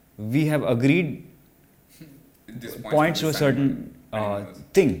vibration, we have agreed points to a certain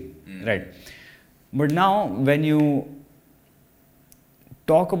thing, right? But now when you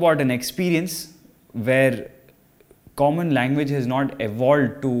talk about an experience where common language has not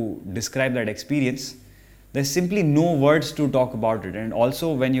evolved to describe that experience, there's simply no words to talk about it. And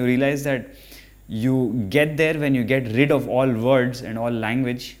also when you realize that you get there when you get rid of all words and all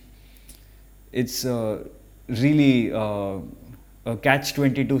language, it's really a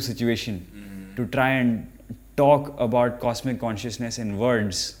catch-22 situation to try and talk about cosmic consciousness in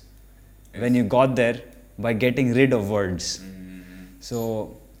words when you got there by getting rid of words.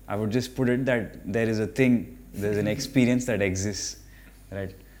 So I would just put it that there is a thing, there's an experience that exists,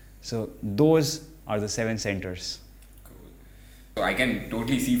 right? So those are the 7 centers. Cool. So I can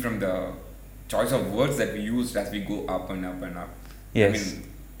totally see from the choice of words that we used as we go up and up and up. Yes. I mean,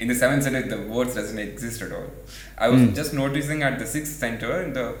 in the 7th center, the words doesn't exist at all. I was just noticing at the 6th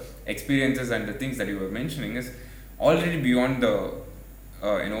center, the experiences and the things that you were mentioning is already beyond the,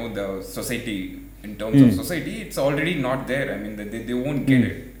 the society. In terms of society, it's already not there. I mean, they won't get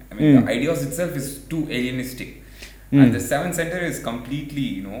it. I mean, the ideas itself is too alienistic. And the 7th center is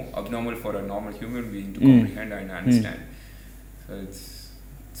completely, abnormal for a normal human being to comprehend and understand. So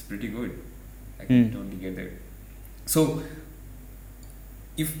it's pretty good. I can totally get it. So,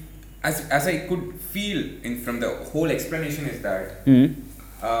 if as I could feel from the whole explanation is that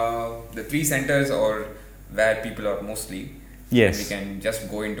the 3 centers are where people are mostly. Yes. And we can just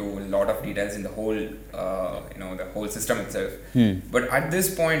go into a lot of details in the whole, the whole system itself. But at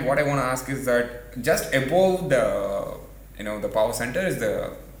this point, what I want to ask is that just above the, the power center is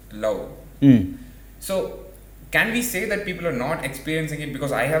the love. So, can we say that people are not experiencing it?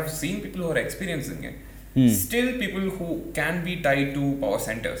 Because I have seen people who are experiencing it. Still, people who can be tied to power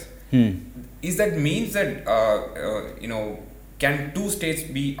centers. Is that means that, can 2 states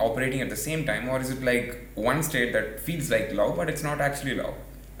be operating at the same time, or is it like one state that feels like love but it's not actually love?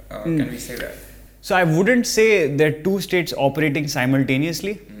 Can we say that? So I wouldn't say there are 2 states operating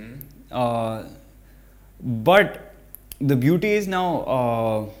simultaneously. But the beauty is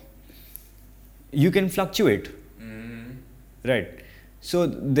now you can fluctuate. Right.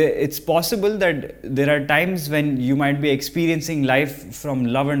 So it's possible that there are times when you might be experiencing life from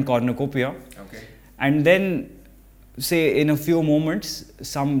love and cornucopia. Okay. And then say in a few moments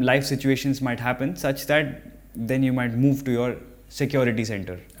some life situations might happen such that then you might move to your security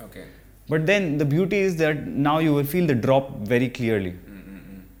center. Okay. But then the beauty is that now you will feel the drop very clearly.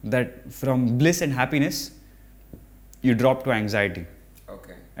 That from bliss and happiness you drop to anxiety.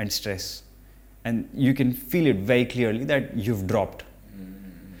 Okay. And stress, and you can feel it very clearly that you've dropped.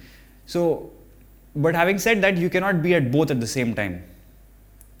 So, but having said that, you cannot be at both at the same time.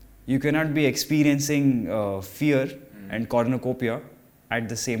 You cannot be experiencing fear and cornucopia at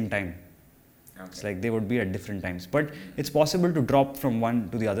the same time. Okay. It's like they would be at different times. But it's possible to drop from one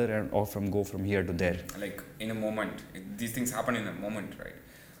to the other or go from here to there. Like in a moment. These things happen in a moment, right?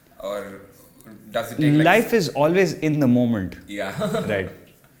 Or does it take Life is always in the moment. Yeah. Right.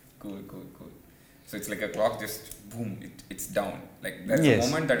 Cool. So it's like a clock, just boom, it's down. Like there's Yes. a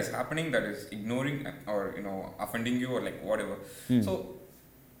moment that is happening that is ignoring or offending you or like whatever. So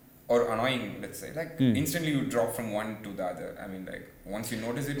or annoying, let's say, like instantly you drop from one to the other. I mean, like once you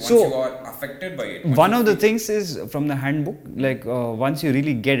notice it, once you are affected by it. One of the things is from the handbook, like once you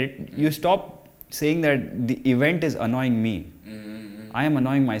really get it, you stop saying that the event is annoying me. I am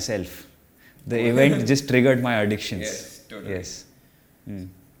annoying myself. The event just triggered my addictions. Yes, totally. Yes.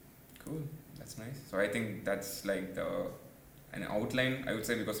 Cool. That's nice. So I think that's like an outline, I would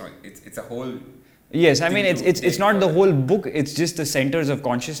say, because it's a whole. Yes, I mean it's not the whole book. It's just the centers of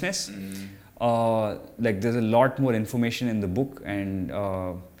consciousness. Like there's a lot more information in the book, and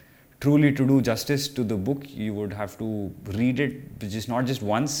truly to do justice to the book, you would have to read it just not just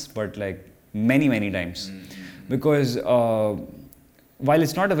once, but like many times, because while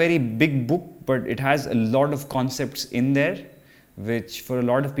it's not a very big book, but it has a lot of concepts in there, which for a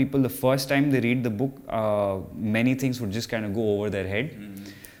lot of people, the first time they read the book, many things would just kind of go over their head.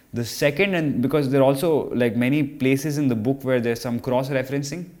 The second, and because there are also like many places in the book where there's some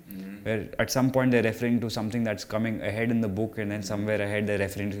cross-referencing, where at some point they're referring to something that's coming ahead in the book, and then somewhere ahead they're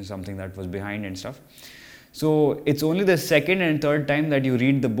referring to something that was behind and stuff. So it's only the second and third time that you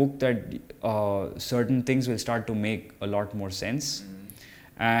read the book that certain things will start to make a lot more sense.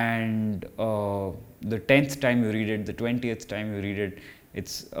 And the 10th time you read it, the 20th time you read it,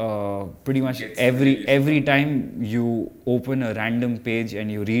 it's pretty much every time you open a random page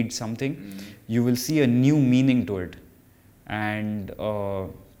and you read something, you will see a new meaning to it, and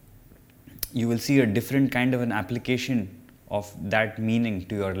you will see a different kind of an application of that meaning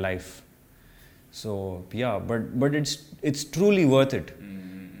to your life. So yeah, but it's truly worth it,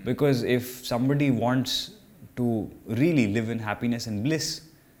 because if somebody wants to really live in happiness and bliss,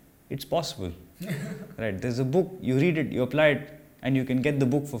 it's possible. Right? There's a book, you read it, you apply it, and you can get the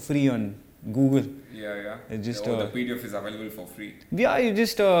book for free on Google. Yeah. It's just the PDF is available for free. Yeah, you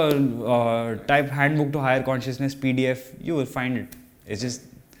just type Handbook to Higher Consciousness PDF, you will find it. It's just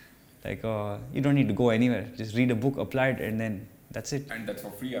like you don't need to go anywhere. Just read a book, apply it, and then that's it. And that's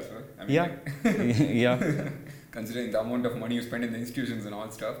for free as well. I mean, Yeah. Yeah. Considering the amount of money you spend in the institutions and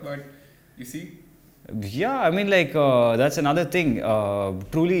all stuff, but you see. Yeah, I mean, like, that's another thing.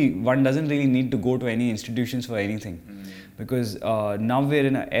 Truly, one doesn't really need to go to any institutions for anything. Because now we're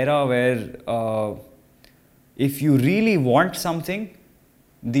in an era where if you really want something,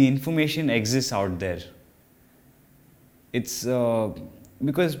 the information exists out there. It's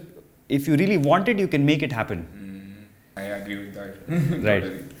because if you really want it, you can make it happen. I agree with that. Right.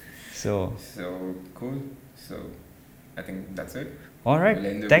 Totally. So, Cool. So I think that's it. all right. We'll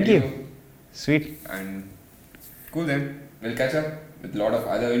end the Thank video. you. Sweet. And cool then. We'll catch up with a lot of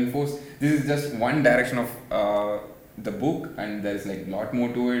other infos. This is just one direction of the book, and there's like a lot more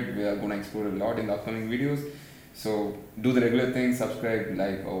to it. We are going to explore a lot in the upcoming videos. So do the regular things, subscribe,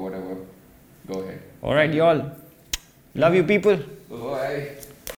 like, or whatever. Go ahead. All right, y'all. Love you, people. Bye.